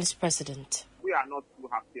association's president. We are not too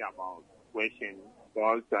happy about the situation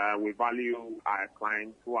because we value our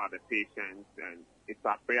clients who are the patients, and it's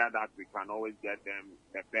a prayer that we can always get them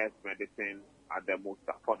the best medicine at the most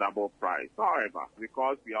affordable price. However,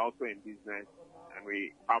 because we are also in business and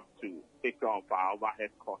we have to take care of our overhead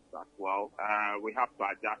costs as well, we have to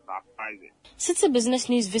adjust our pricing. City Business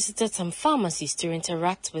News visited some pharmacies to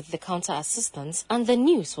interact with the counter assistants, and the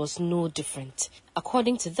news was no different.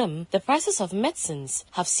 According to them, the prices of medicines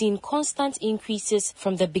have seen constant increases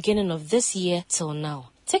from the beginning of this year till now.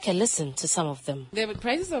 Take a listen to some of them. The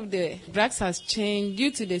prices of the drugs has changed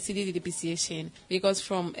due to the cedi depreciation, because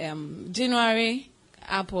from January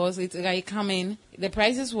upwards, it's like coming. The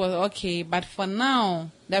prices were okay, but for now,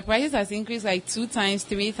 the prices has increased like 2 times,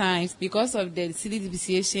 3 times because of the cedi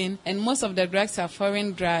depreciation, and most of the drugs are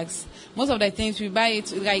foreign drugs. Most of the things we buy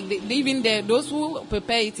it, like those who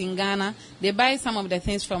prepare it in Ghana, they buy some of the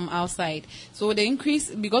things from outside. So the increase,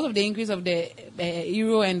 because of the increase of the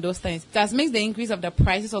euro and those things, that makes the increase of the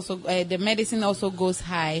prices also, the medicine also goes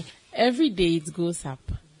high. Every day it goes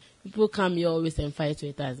up. People come here always and fight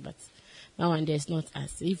with us, but now and there's not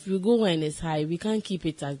us. If we go when it's high, we can't keep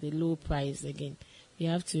it at the low price again. We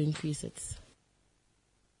have to increase it.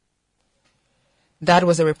 That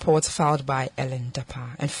was a report filed by Ellen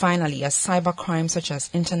Dapa. And finally, as cybercrimes such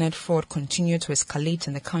as internet fraud continue to escalate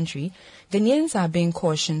in the country, Ghanaians are being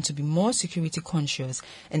cautioned to be more security conscious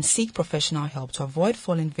and seek professional help to avoid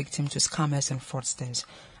falling victim to scammers and fraudsters.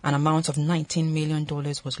 An amount of $19 million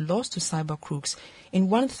was lost to cyber crooks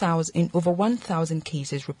in over 1,000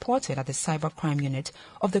 cases reported at the Cybercrime Unit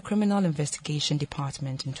of the Criminal Investigation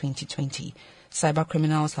Department in 2020. Cyber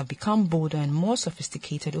criminals have become bolder and more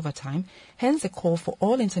sophisticated over time, hence the call for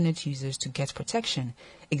all internet users to get protection.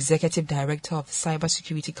 Executive Director of the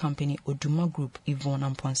cybersecurity company Oduma Group, Yvonne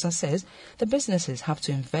Amponsa, says the businesses have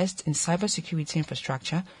to invest in cybersecurity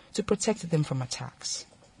infrastructure to protect them from attacks.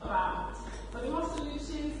 Oduma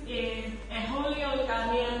Solutions is a wholly owned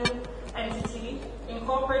Ghanaian entity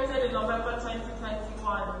incorporated in November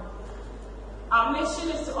 2021. Our mission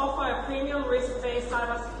is to offer a premium risk-based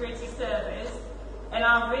cybersecurity service, and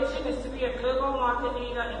our vision is to be a global market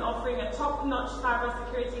leader in offering a top-notch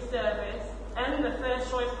cybersecurity service and the first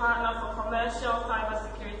choice partner for commercial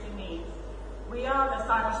cybersecurity needs. We are the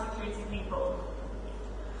cybersecurity people.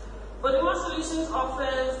 Oduma Solutions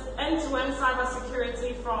offers end-to-end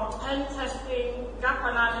cybersecurity from pen testing, gap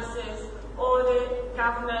analysis, audit,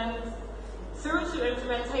 governance, through to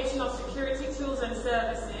implementation of security tools and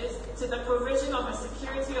services, to the provision of a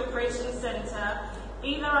security operations center,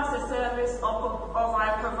 either as a service or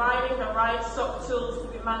by providing the right SOC tools to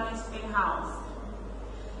be managed in-house.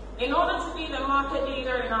 In order to be the market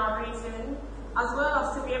leader in our region, as well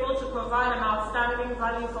as to be able to provide an outstanding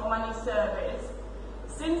value for money service,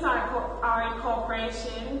 since our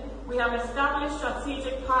incorporation, we have established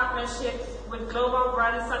strategic partnerships with global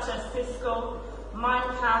brands such as Cisco,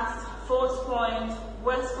 Mimecast, Forcepoint,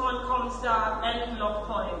 Westpoint, Comstar, and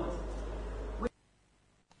Lockpoint.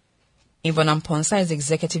 Yvonne Amponsa is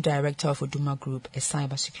Executive Director of Oduma Group, a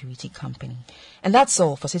cybersecurity company. And that's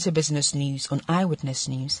all for City Business News on Eyewitness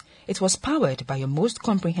News. It was powered by your most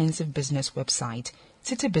comprehensive business website,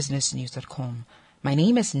 citybusinessnews.com. My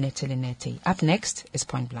name is Nettie Nete. Up next is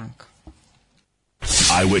Point Blank.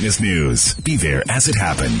 Eyewitness News. Be there as it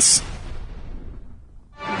happens.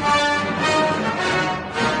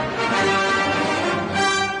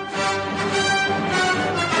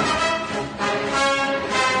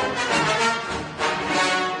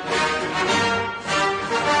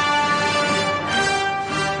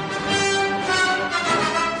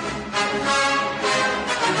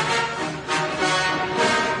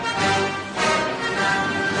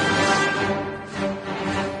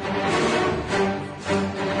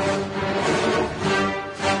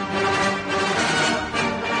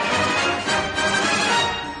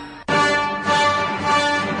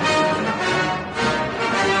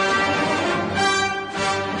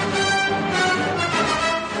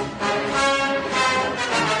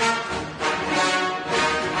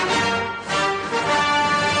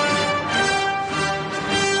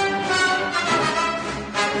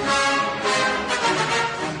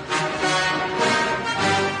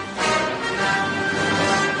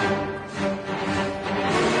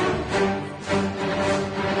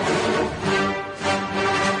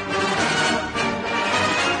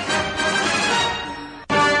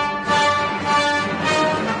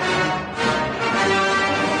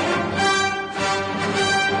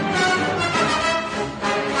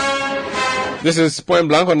 This is Point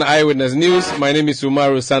Blank on Eyewitness News. My name is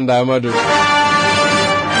Umaru Sanda Amadu.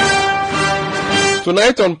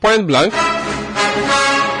 Tonight on Point Blank,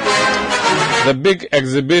 the big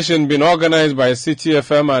exhibition being organized by City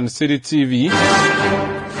FM and City TV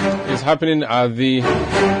is happening at the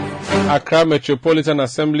Accra Metropolitan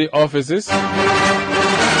Assembly offices.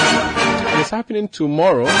 It's happening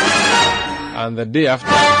tomorrow and the day after,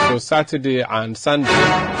 so Saturday and Sunday.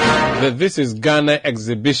 This is Ghana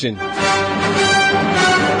exhibition.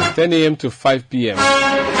 10 a.m. to 5 p.m.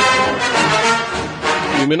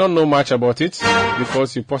 You may not know much about it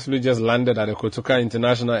because you possibly just landed at the Kotoka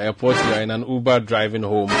International Airport. You are in an Uber driving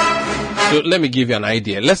home. So let me give you an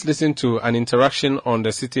idea. Let's listen to an interaction on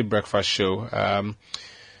the City Breakfast Show,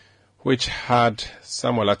 which had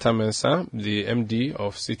Samuel Atamensa, the MD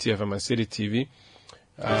of City FM and City TV.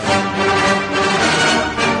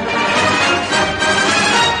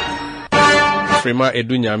 Frima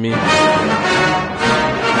Edunyami.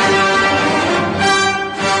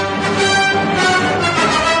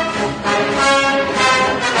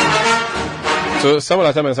 So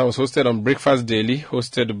Samuel Atamensa was hosted on Breakfast Daily,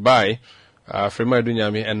 hosted by Frima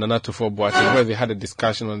Edunyami and Nana Tufo-Boateng, where they had a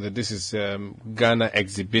discussion on this is Ghana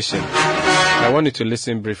exhibition. I want you to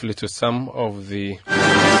listen briefly to some of the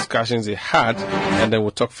discussions they had, and then we'll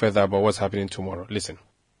talk further about what's happening tomorrow. Listen.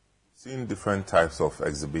 Seeing different types of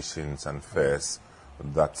exhibitions and fairs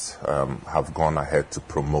that have gone ahead to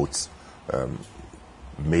promote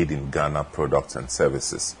made in Ghana products and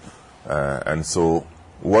services. And so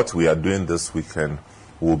what we are doing this weekend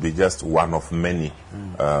will be just one of many,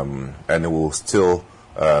 and it will still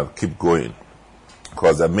keep going,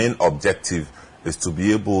 because the main objective is to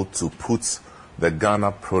be able to put the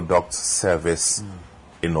Ghana product service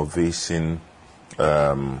innovation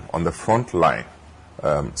on the front line,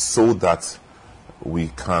 so that we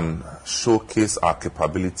can showcase our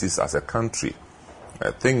capabilities as a country.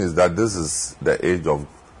 The thing is that this is the age of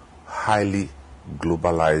highly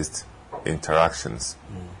globalized interactions.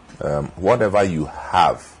 Whatever you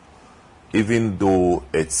have, even though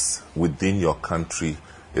it's within your country,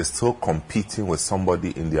 is still competing with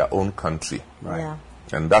somebody in their own country. Right. Yeah.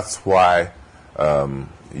 And that's why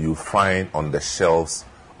you find on the shelves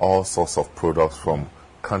all sorts of products from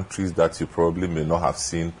countries that you probably may not have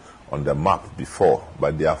seen on the map before,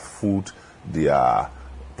 but their food, their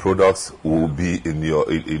products will be in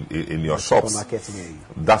your shops.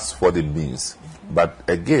 That's what it means. But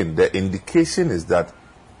again, the indication is that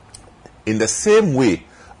in the same way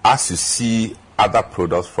as you see other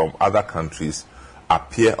products from other countries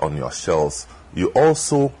appear on your shelves, you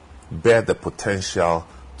also bear the potential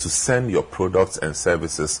to send your products and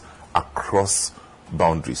services across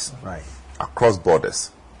boundaries, across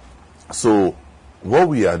borders. So what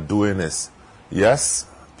we are doing is, yes,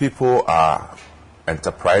 people are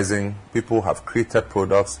enterprising, people have created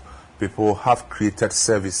products, people have created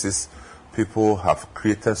services, people have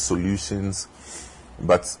created solutions,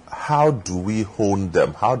 but how do we hone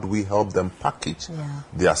them? How do we help them package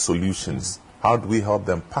their solutions? How do we help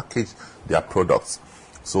them package their products?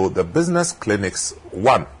 So the business clinics,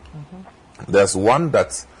 there's one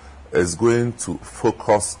that is going to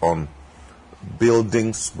focus on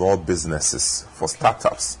building small businesses for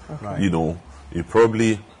startups. You know, you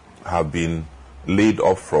probably have been laid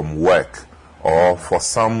off from work, or for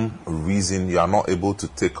some reason you are not able to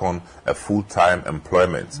take on a full-time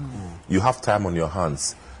employment. You have time on your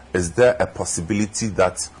hands. Is there a possibility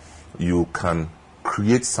that you can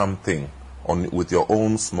create something with your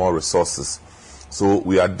own small resources? So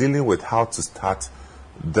we are dealing with how to start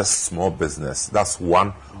this small business. That's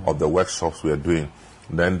one of the workshops we are doing.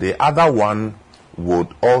 Then the other one would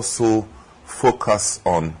also focus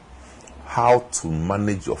on how to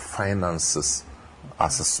manage your finances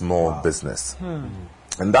as a small business.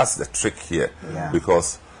 And that's the trick here,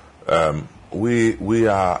 because we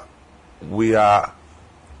are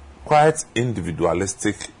quite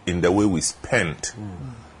individualistic in the way we spend.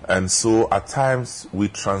 And so at times we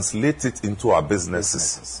translate it into our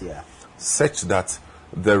businesses such that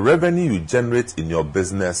the revenue you generate in your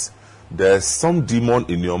business, there's some demon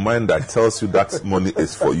in your mind that tells you that money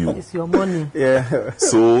is for you. It's your money.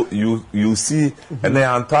 So you see, and then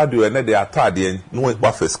antadu and then they atadi no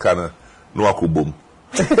wafe scanner no akubum.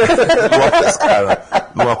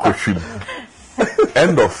 No akushim.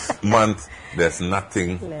 End of month, there's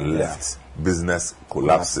nothing left. Business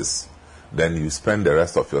collapses. Then you spend the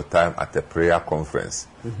rest of your time at a prayer conference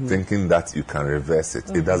thinking that you can reverse it.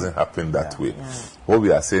 It doesn't happen that way. What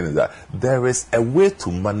we are saying is that there is a way to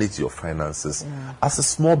manage your finances as a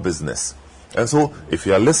small business. And so if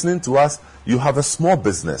you are listening to us, you have a small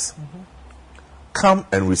business. Come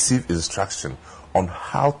and receive instruction on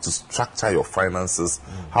how to structure your finances,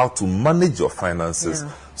 how to manage your finances,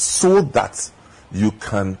 so that you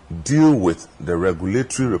can deal with the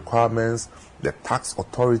regulatory requirements, the tax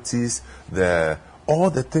authorities,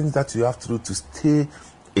 all the things that you have to do to stay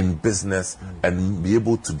in business and be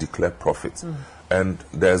able to declare profit. And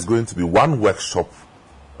there's going to be one workshop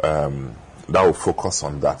that will focus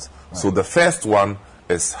on that. So the first one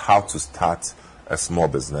is how to start a small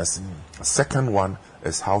business. The second one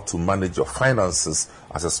is how to manage your finances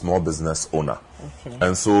as a small business owner.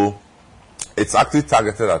 And so it's actually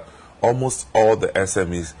targeted at almost all the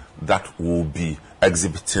SMEs that will be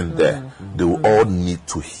exhibiting there. They will all need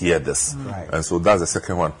to hear this. And so that's the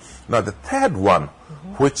second one. Now the third one,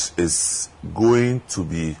 which is going to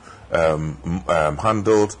be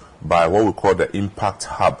handled by what we call the Impact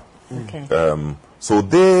Hub. So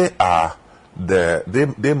they are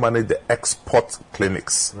they manage the export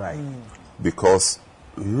clinics, because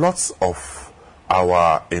lots of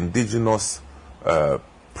our indigenous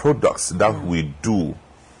products that we do,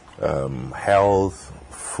 health,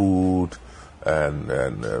 food, and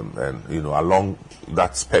you know, along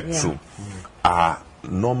that spectrum, are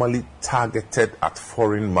normally targeted at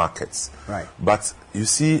foreign markets. But you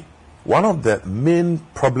see, one of the main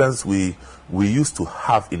problems we used to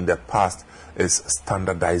have in the past is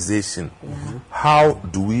standardization. How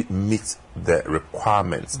do we meet the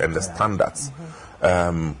requirements and the standards,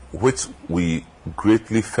 which we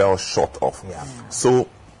greatly fell short of? So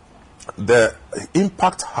the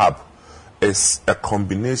Impact Hub is a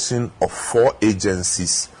combination of 4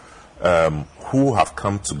 agencies who have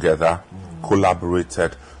come together,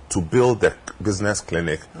 collaborated to build the business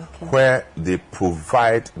clinic, where they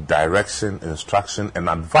provide direction, instruction, and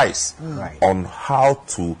advice on how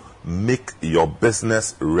to make your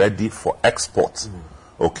business ready for export.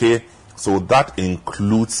 So that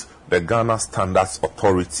includes the Ghana Standards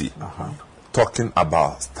Authority talking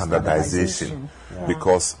about standardization.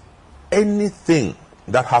 Because anything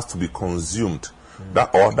that has to be consumed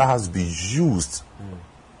that has to be used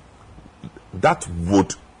that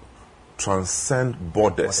would transcend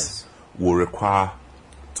borders will require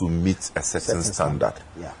to meet a certain standard.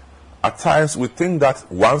 At times we think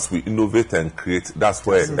that once we innovate and create, that's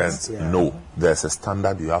where it ends. No, there's a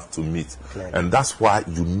standard you have to meet. And that's why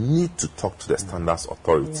you need to talk to the Standards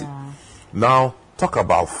Authority. Now, talk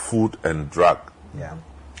about food and drug.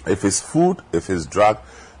 If it's food, if it's drug,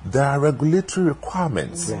 there are regulatory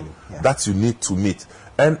requirements that you need to meet.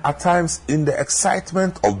 And at times, in the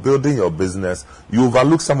excitement of building your business, you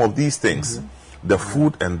overlook some of these things. The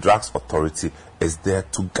Food and Drugs Authority is there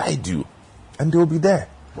to guide you, and they will be there.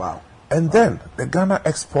 And then the Ghana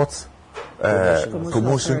Export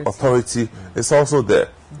Promotion Authority is also there.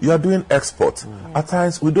 You are doing export. At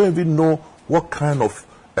times, we don't even know what kind of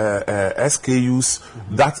SKUs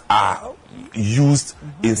that are used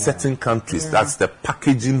in certain countries. That's the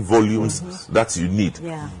packaging volumes that you need.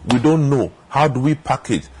 We don't know. How do we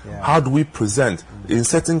package? How do we present? In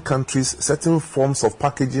certain countries, certain forms of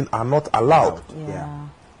packaging are not allowed.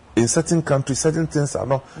 In certain countries, certain things are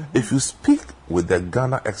not. If you speak with the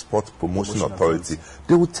Ghana Export Promotion Authority,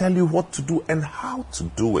 they will tell you what to do and how to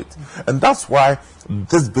do it. And that's why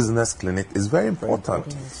this business clinic is very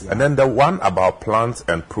important. And then the one about plant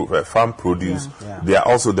and farm produce,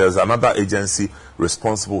 there's another agency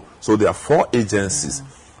responsible. So there are 4 agencies.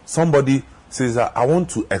 Somebody says that I want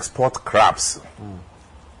to export crabs.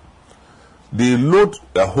 They load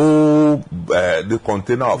the whole the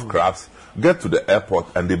container of crabs, get to the airport,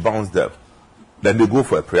 and they bounce them. Then they go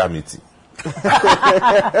for a prayer meeting.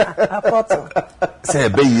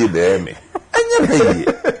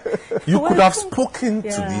 You could have spoken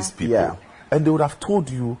to these people, and they would have told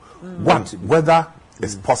you whether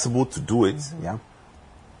it's possible to do it.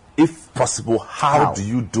 If possible, how do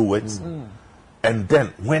you do it? And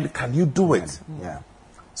then when can you do it?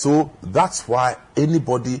 So that's why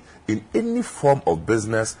anybody in any form of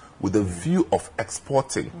business with a view of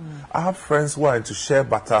exporting. I have friends who are into shea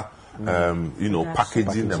butter,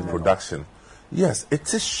 packaging and production. Yes,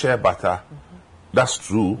 it is shea butter. That's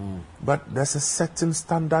true. But there's a certain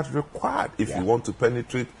standard required if you want to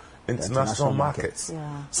penetrate international markets.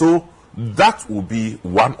 So that will be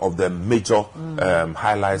one of the major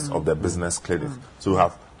highlights of the business clinic. So we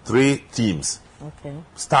have 3 themes.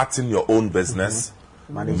 Starting your own business,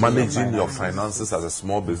 managing your finances as a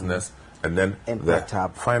small business, and then the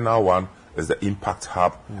final one is the Impact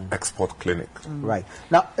Hub Export Clinic. Right.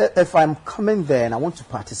 Now, if I'm coming there and I want to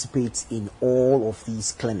participate in all of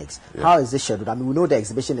these clinics, how is this scheduled? I mean, we know the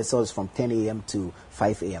exhibition itself is from 10 a.m. to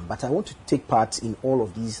 5 a.m., but I want to take part in all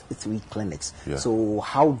of these 3 clinics. So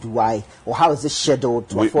how do I, or how is this scheduled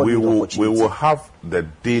to afford me the opportunity? We will have the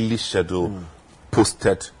daily schedule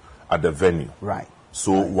posted at the venue.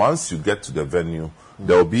 So once you get to the venue,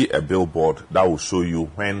 there will be a billboard that will show you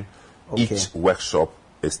when each workshop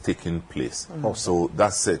is taking place. So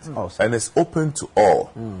that's it. And it's open to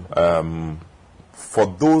all. For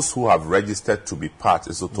those who have registered to be part,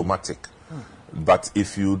 it's automatic. But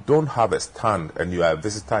if you don't have a stand and you are a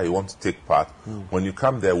visitor, you want to take part, when you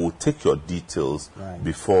come there, we'll take your details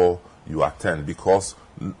before you attend. Because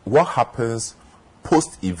what happens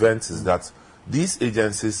post-event is that these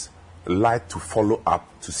agencies like to follow up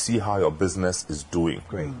to see how your business is doing.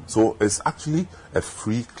 So it's actually a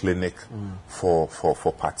free clinic for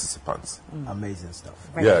participants. Amazing stuff.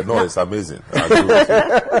 It's amazing. I agree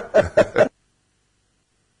with you.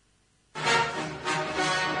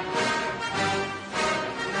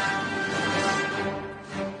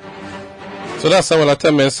 So that's Samuel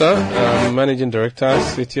Atta-Mensah, Managing Director,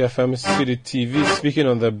 City FM, City TV, speaking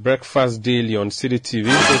on the Breakfast Daily on City TV,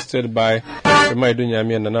 hosted by Remaidu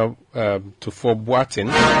Nyami and Nana Tufo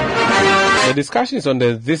Boatin. The discussion is on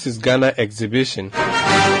the This is Ghana exhibition.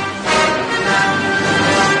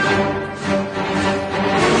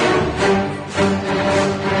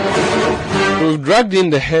 We've dragged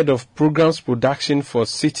in the head of programs production for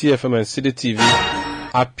City FM and City TV,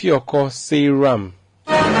 Apioko Seiram.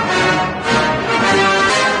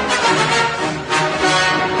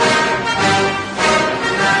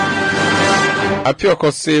 Apioko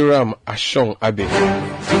Seiram Ashong Abe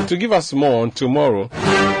to give us more on tomorrow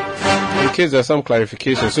in case there's some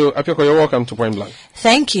clarification. So Apioko, you're welcome to Point Blank.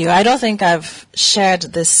 Thank you. I don't think I've shared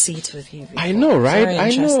this seat with you before. I know, right?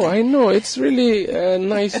 I know. It's really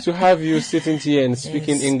nice to have you sitting here and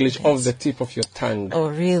speaking English off the tip of your tongue. Oh,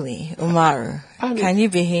 really? Umaru, can you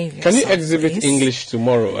behave yourself, Can you exhibit please? English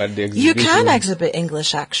tomorrow at the exhibition? You can exhibit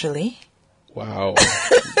English, actually. Wow.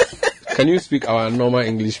 Can you speak our normal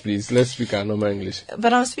English, please? Let's speak our normal English.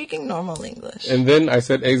 But I'm speaking normal English. And then I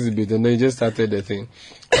said exhibit, and then you just started the thing.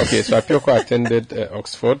 Okay, so Apioko attended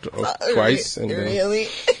Oxford twice. And really?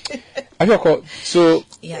 Apioko, so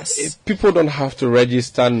yes. People don't have to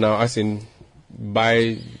register now, as in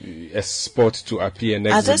buy a spot to appear and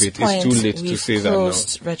exhibit. At this point, it's too late to say that now.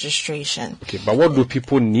 Closed registration. Okay, but what do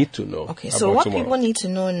people need to know? Okay, so what people need to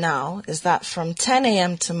know now is that from 10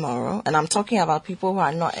 a.m. tomorrow, and I'm talking about people who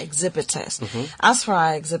are not exhibitors. As for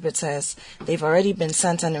our exhibitors, they've already been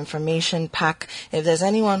sent an information pack. If there's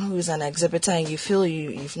anyone who's an exhibitor and you feel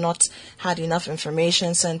you've not had enough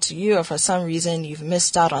information sent to you, or for some reason you've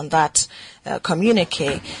missed out on that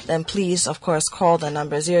communique, then please, of course, call the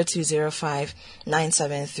number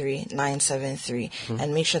 0205-973-973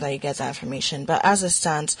 and make sure that you get that information. But as it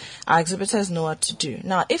stands, our exhibitors know what to do.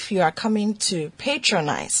 Now, if you are coming to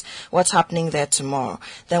patronize what's happening there tomorrow,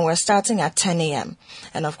 then we're starting at 10 a.m.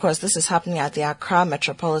 And of course, this is happening at the Accra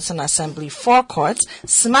Metropolitan Assembly forecourt,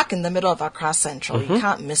 smack in the middle of Accra Central. You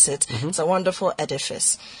can't miss it. It's a wonderful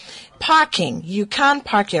edifice. Parking. You can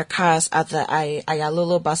park your cars at the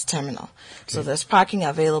Ayalolo bus terminal. So there's parking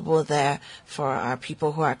available there for our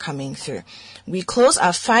people who are coming through. We close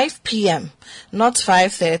at 5 p.m., not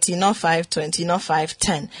 5:30, not 5:20, not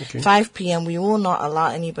 5:10. 5 p.m. we will not allow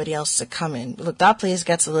anybody else to come in. Look, that place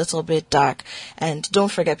gets a little bit dark. And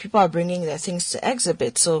don't forget, people are bringing their things to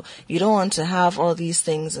exhibit. So you don't want to have all these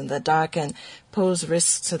things in the dark and pose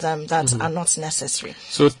risks to them that are not necessary.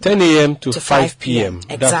 So 10 a.m. to 5 p.m.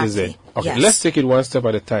 Exactly. That is it. Okay, yes. Let's take it one step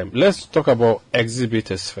at a time. Let's talk about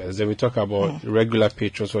exhibitors first. Then we talk about regular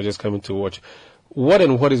patrons who are just coming to watch. What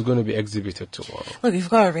is going to be exhibited tomorrow? Look, we've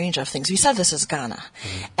got a range of things. We said this is Ghana.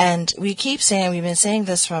 And we keep saying, we've been saying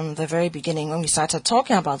this from the very beginning when we started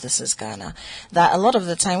talking about this is Ghana, that a lot of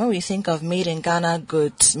the time when we think of made in Ghana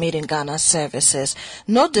goods, made in Ghana services,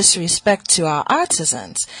 no disrespect to our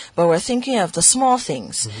artisans, but we're thinking of the small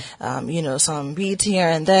things. Some bead here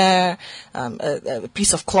and there, a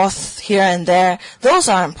piece of cloth here and there. Those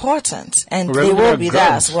are important, and they will be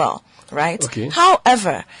there as well. Right? Okay.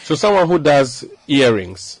 However, so someone who does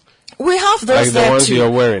earrings, we have those like there the ones too.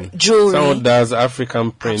 you're wearing. Jewelry. Someone does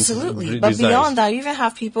African print. Absolutely. But beyond that, you even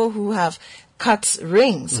have people who have cut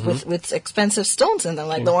rings with expensive stones in them,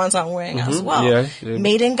 like the ones I'm wearing as well. Yeah.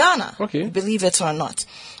 Made in Ghana. Okay. Believe it or not.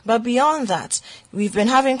 But beyond that, we've been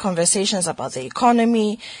having conversations about the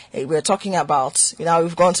economy. We're talking about,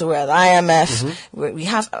 we've gone to where the IMF. We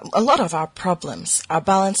have a lot of our problems, our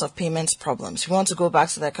balance of payments problems. We want to go back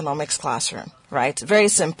to the economics classroom, right? Very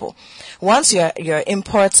simple. Once your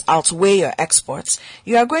imports outweigh your exports,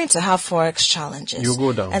 you are going to have forex challenges. You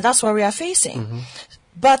go down. And that's what we are facing.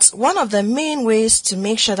 But one of the main ways to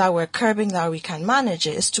make sure that we're curbing that we can manage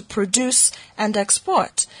it is to produce and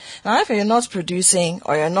export. Now, if you're not producing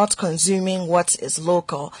or you're not consuming what is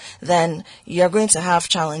local, then you're going to have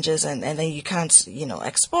challenges and then you can't,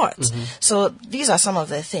 export. So these are some of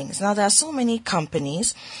the things. Now, there are so many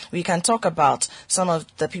companies. We can talk about some of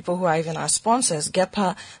the people who are even our sponsors.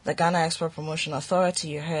 GEPA, the Ghana Export Promotion Authority,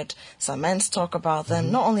 you heard Samens talk about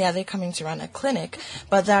them. Not only are they coming to run a clinic,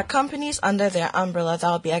 but there are companies under their umbrella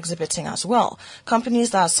that will be exhibiting as well.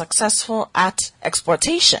 Companies that are successful at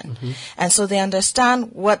exportation. And so they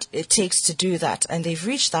understand what it takes to do that. And they've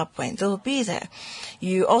reached that point. They'll be there.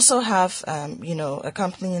 You also have, a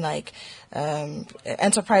company like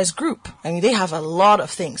Enterprise Group. I mean, they have a lot of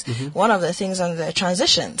things. One of the things under their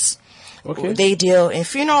transitions. Okay. They deal in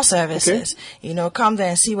funeral services. Okay. Come there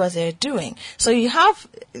and see what they're doing. So you have,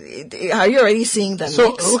 are you already seeing the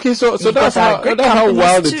mix? So that's how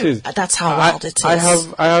wild it is. That's how wild it is.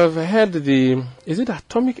 I have heard is it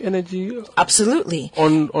Atomic Energy? Absolutely.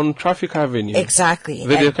 On Traffic Avenue. Exactly.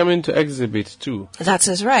 They're coming to exhibit too. That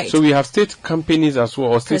is right. So we have state companies as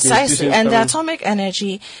well, or state Precisely. And institutions. the Atomic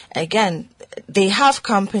Energy, again, they have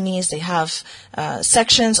companies, they have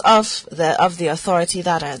sections of the authority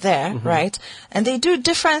that are there, right? And they do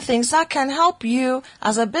different things that can help you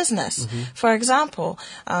as a business. For example,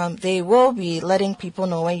 they will be letting people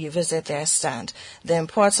know when you visit their stand the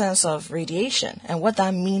importance of radiation and what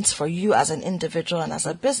that means for you as an individual and as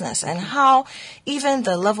a business, and how even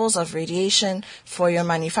the levels of radiation for your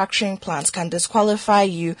manufacturing plants can disqualify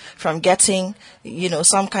you from getting,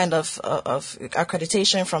 some kind of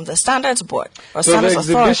accreditation from the standards board or so standards the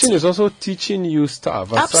authority. exhibition is also teaching you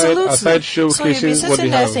stuff Absolutely. aside showcasing so you'll be sitting what they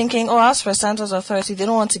there have. thinking, as for standards authority, they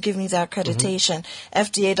don't want to give me the accreditation.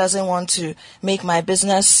 FDA doesn't want to make my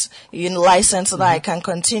business license so that I can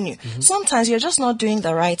continue. Sometimes you're just not doing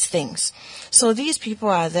the right things. So these people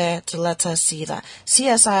are there to let us see see that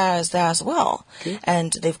CSIR is there as well. Okay.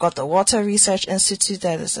 And they've got the Water Research Institute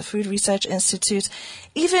there, there's the Food Research Institute,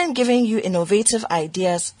 even giving you innovative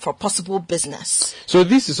ideas for possible business. So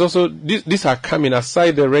this is also, these are coming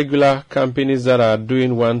aside the regular companies that are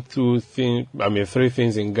doing 3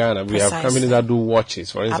 things in Ghana. We have companies that do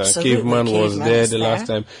watches. For instance, Caveman was there the last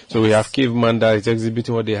time. So we have Caveman that is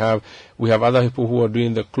exhibiting what they have. We have other people who are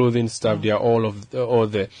doing the clothing stuff. They are all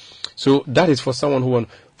there. So that is for someone who want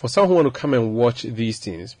to come and watch these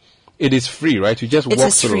things. It is free, right? You just walk through. It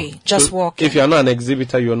is free. Just walk in. If you are not an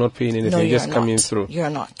exhibitor, you are not paying anything. No, you're just coming not. through. You're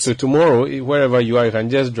not. So tomorrow, wherever you are, you can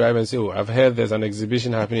just drive and say, oh, I've heard there's an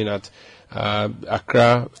exhibition happening at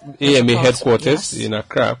Accra AMA headquarters in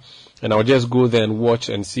Accra. And I'll just go there and watch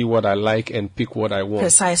and see what I like and pick what I want.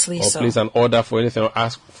 Precisely or so. Or place an order for anything or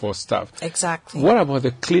ask for stuff. Exactly. What about the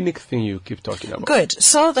clinic thing you keep talking about? Good.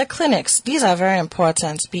 So the clinics, these are very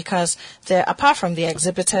important because they're, apart from the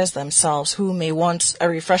exhibitors themselves who may want a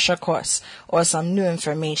refresher course or some new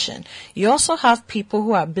information, you also have people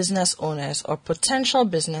who are business owners or potential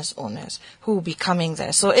business owners who will be coming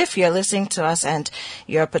there. So if you're listening to us and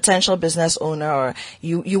you're a potential business owner or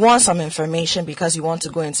you want some information because you want to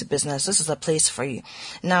go into business, this is a place for you.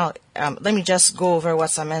 Now, let me just go over what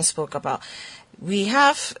Samen spoke about. We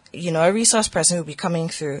have, a resource person who will be coming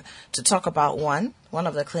through to talk about one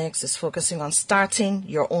of the clinics is focusing on starting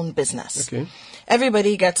your own business. Okay.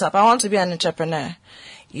 Everybody gets up. I want to be an entrepreneur.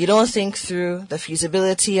 You don't think through the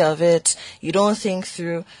feasibility of it. You don't think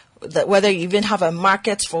through that whether you even have a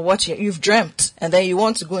market for what you've dreamt, and then you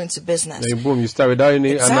want to go into business. Then boom, you start without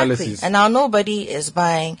any analysis. And now nobody is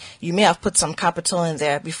buying. You may have put some capital in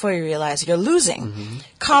there before you realize you're losing. Mm-hmm.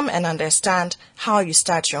 Come and understand how you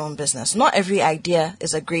start your own business. Not every idea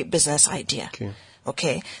is a great business idea.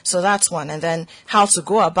 Okay, so that's one. And then how to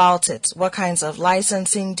go about it. What kinds of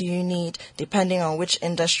licensing do you need, depending on which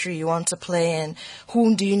industry you want to play in?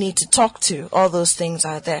 Whom do you need to talk to? All those things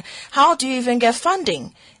are there. How do you even get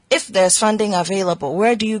funding? If there's funding available,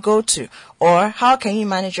 where do you go to? Or how can you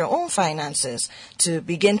manage your own finances to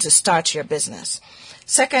begin to start your business?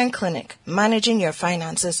 Second clinic, managing your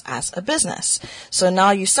finances as a business. So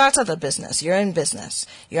now you started a business, you're in business.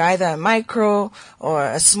 You're either a micro or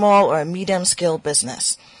a small or a medium scale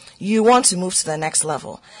business. You want to move to the next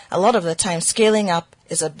level. A lot of the time, scaling up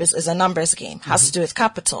is a numbers game, has to do with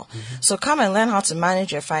capital. So come and learn how to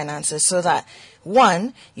manage your finances so that,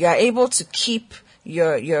 one, you are able to keep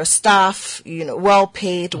your staff, well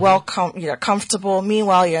paid, you're comfortable.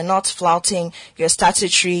 Meanwhile, you're not flouting your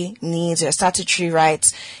statutory needs, your statutory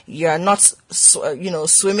rights. You're not,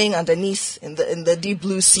 swimming underneath in the deep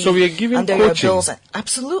blue sea. So we are giving under coaching. Your bills.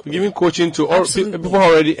 Absolutely. We're giving coaching to all people who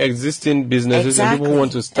already exist in businesses and people who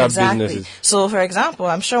want to start businesses. So, for example,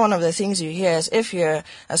 I'm sure one of the things you hear is if you're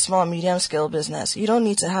a small, medium scale business, you don't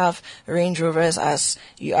need to have Range Rovers as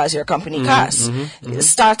your company cars.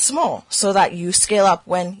 Start small so that you scale up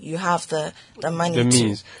when you have the money the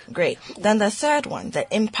means. Great. Then the third one,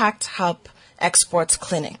 the Impact Hub Exports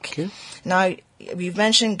Clinic. Okay. Now, we've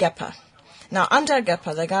mentioned GEPA. Now, under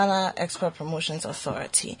GEPA, the Ghana Export Promotions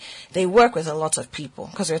Authority, they work with a lot of people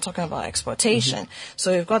because we're talking about exportation.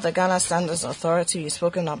 So we've got the Ghana Standards Authority. We've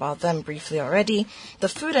spoken about them briefly already. The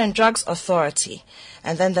Food and Drugs Authority,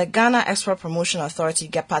 and then the Ghana Export Promotion Authority,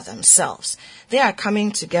 GEPA themselves. They are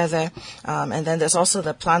coming together, and then there's also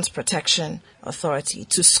the Plant Protection Authority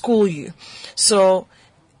to school you. So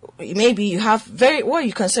maybe you have what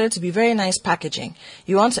you consider to be very nice packaging.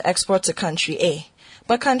 You want to export to country A.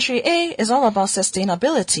 But country A is all about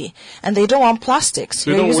sustainability, and they don't want plastics.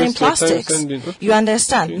 You're using plastics. You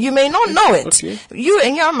understand? Okay. You may not know it. Okay. You,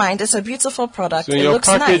 in your mind, it's a beautiful product. So it looks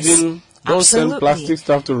nice. Don't send plastic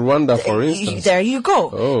stuff to Rwanda, for instance. There you go.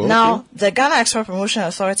 Oh, okay. Now, the Ghana Export Promotion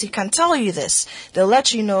Authority can tell you this. They'll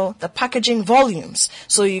let you know the packaging volumes.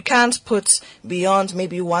 So you can't put beyond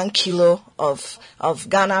maybe 1 kilo of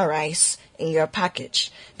Ghana rice in your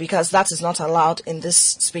package, because that is not allowed in this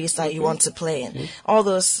space that you want to play in. All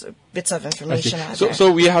those bits of information are there.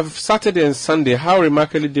 So we have Saturday and Sunday. How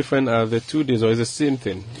remarkably different are the 2 days, or is it the same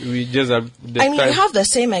thing? We just have you have the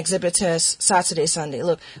same exhibitors Saturday, Sunday.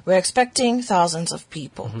 Look, we're expecting thousands of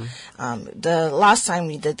people. The last time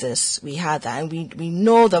we did this, we had that, and we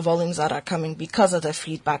know the volumes that are coming because of the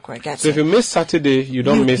feedback we're getting. So if you miss Saturday, you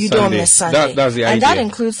don't miss Sunday. You don't miss Sunday. That's the idea. And that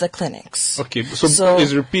includes the clinics. Okay, so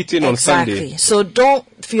it's repeating on Sunday. Exactly. So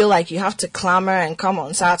don't feel like you have to clamor and come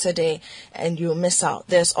on Saturday and you'll miss out.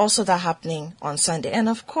 There's also that happening on Sunday. And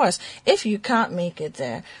of course, if you can't make it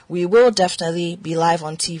there, we will definitely be live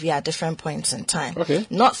on TV at different points in time. Okay.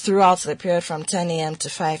 Not throughout the period from 10 a.m. to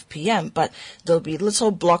 5 p.m., but there'll be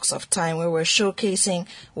little blocks of time where we're showcasing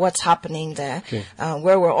what's happening there,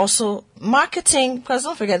 where we're also marketing, because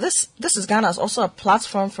don't forget, this is Ghana is also a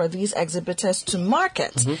platform for these exhibitors to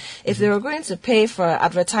market. If they were going to pay for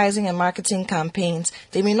advertising and marketing campaigns,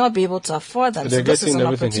 they may not be able to afford them. So this is an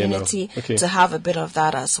opportunity to have a bit of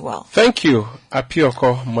that as well. Thank you,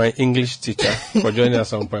 Apioko, my English teacher, for joining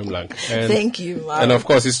us on Point Blank. Thank you. And of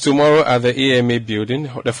course, it's tomorrow at the EMA building,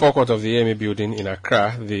 the forecourt of the EMA building in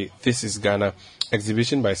Accra, the This is Ghana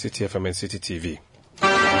exhibition by City FM and City TV.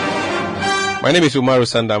 My name is Umaru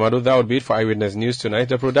Sandamado. That would be it for Eyewitness News tonight.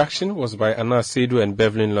 The production was by Anna Seydu and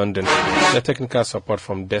Bevelyn London. The technical support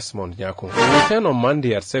from Desmond Nyakun. We'll return on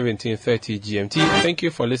Monday at 17:30 GMT. Thank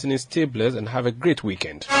you for listening. Stay blessed and have a great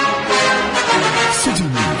weekend. City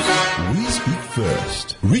News. We speak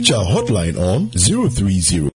first. Reach our hotline on 030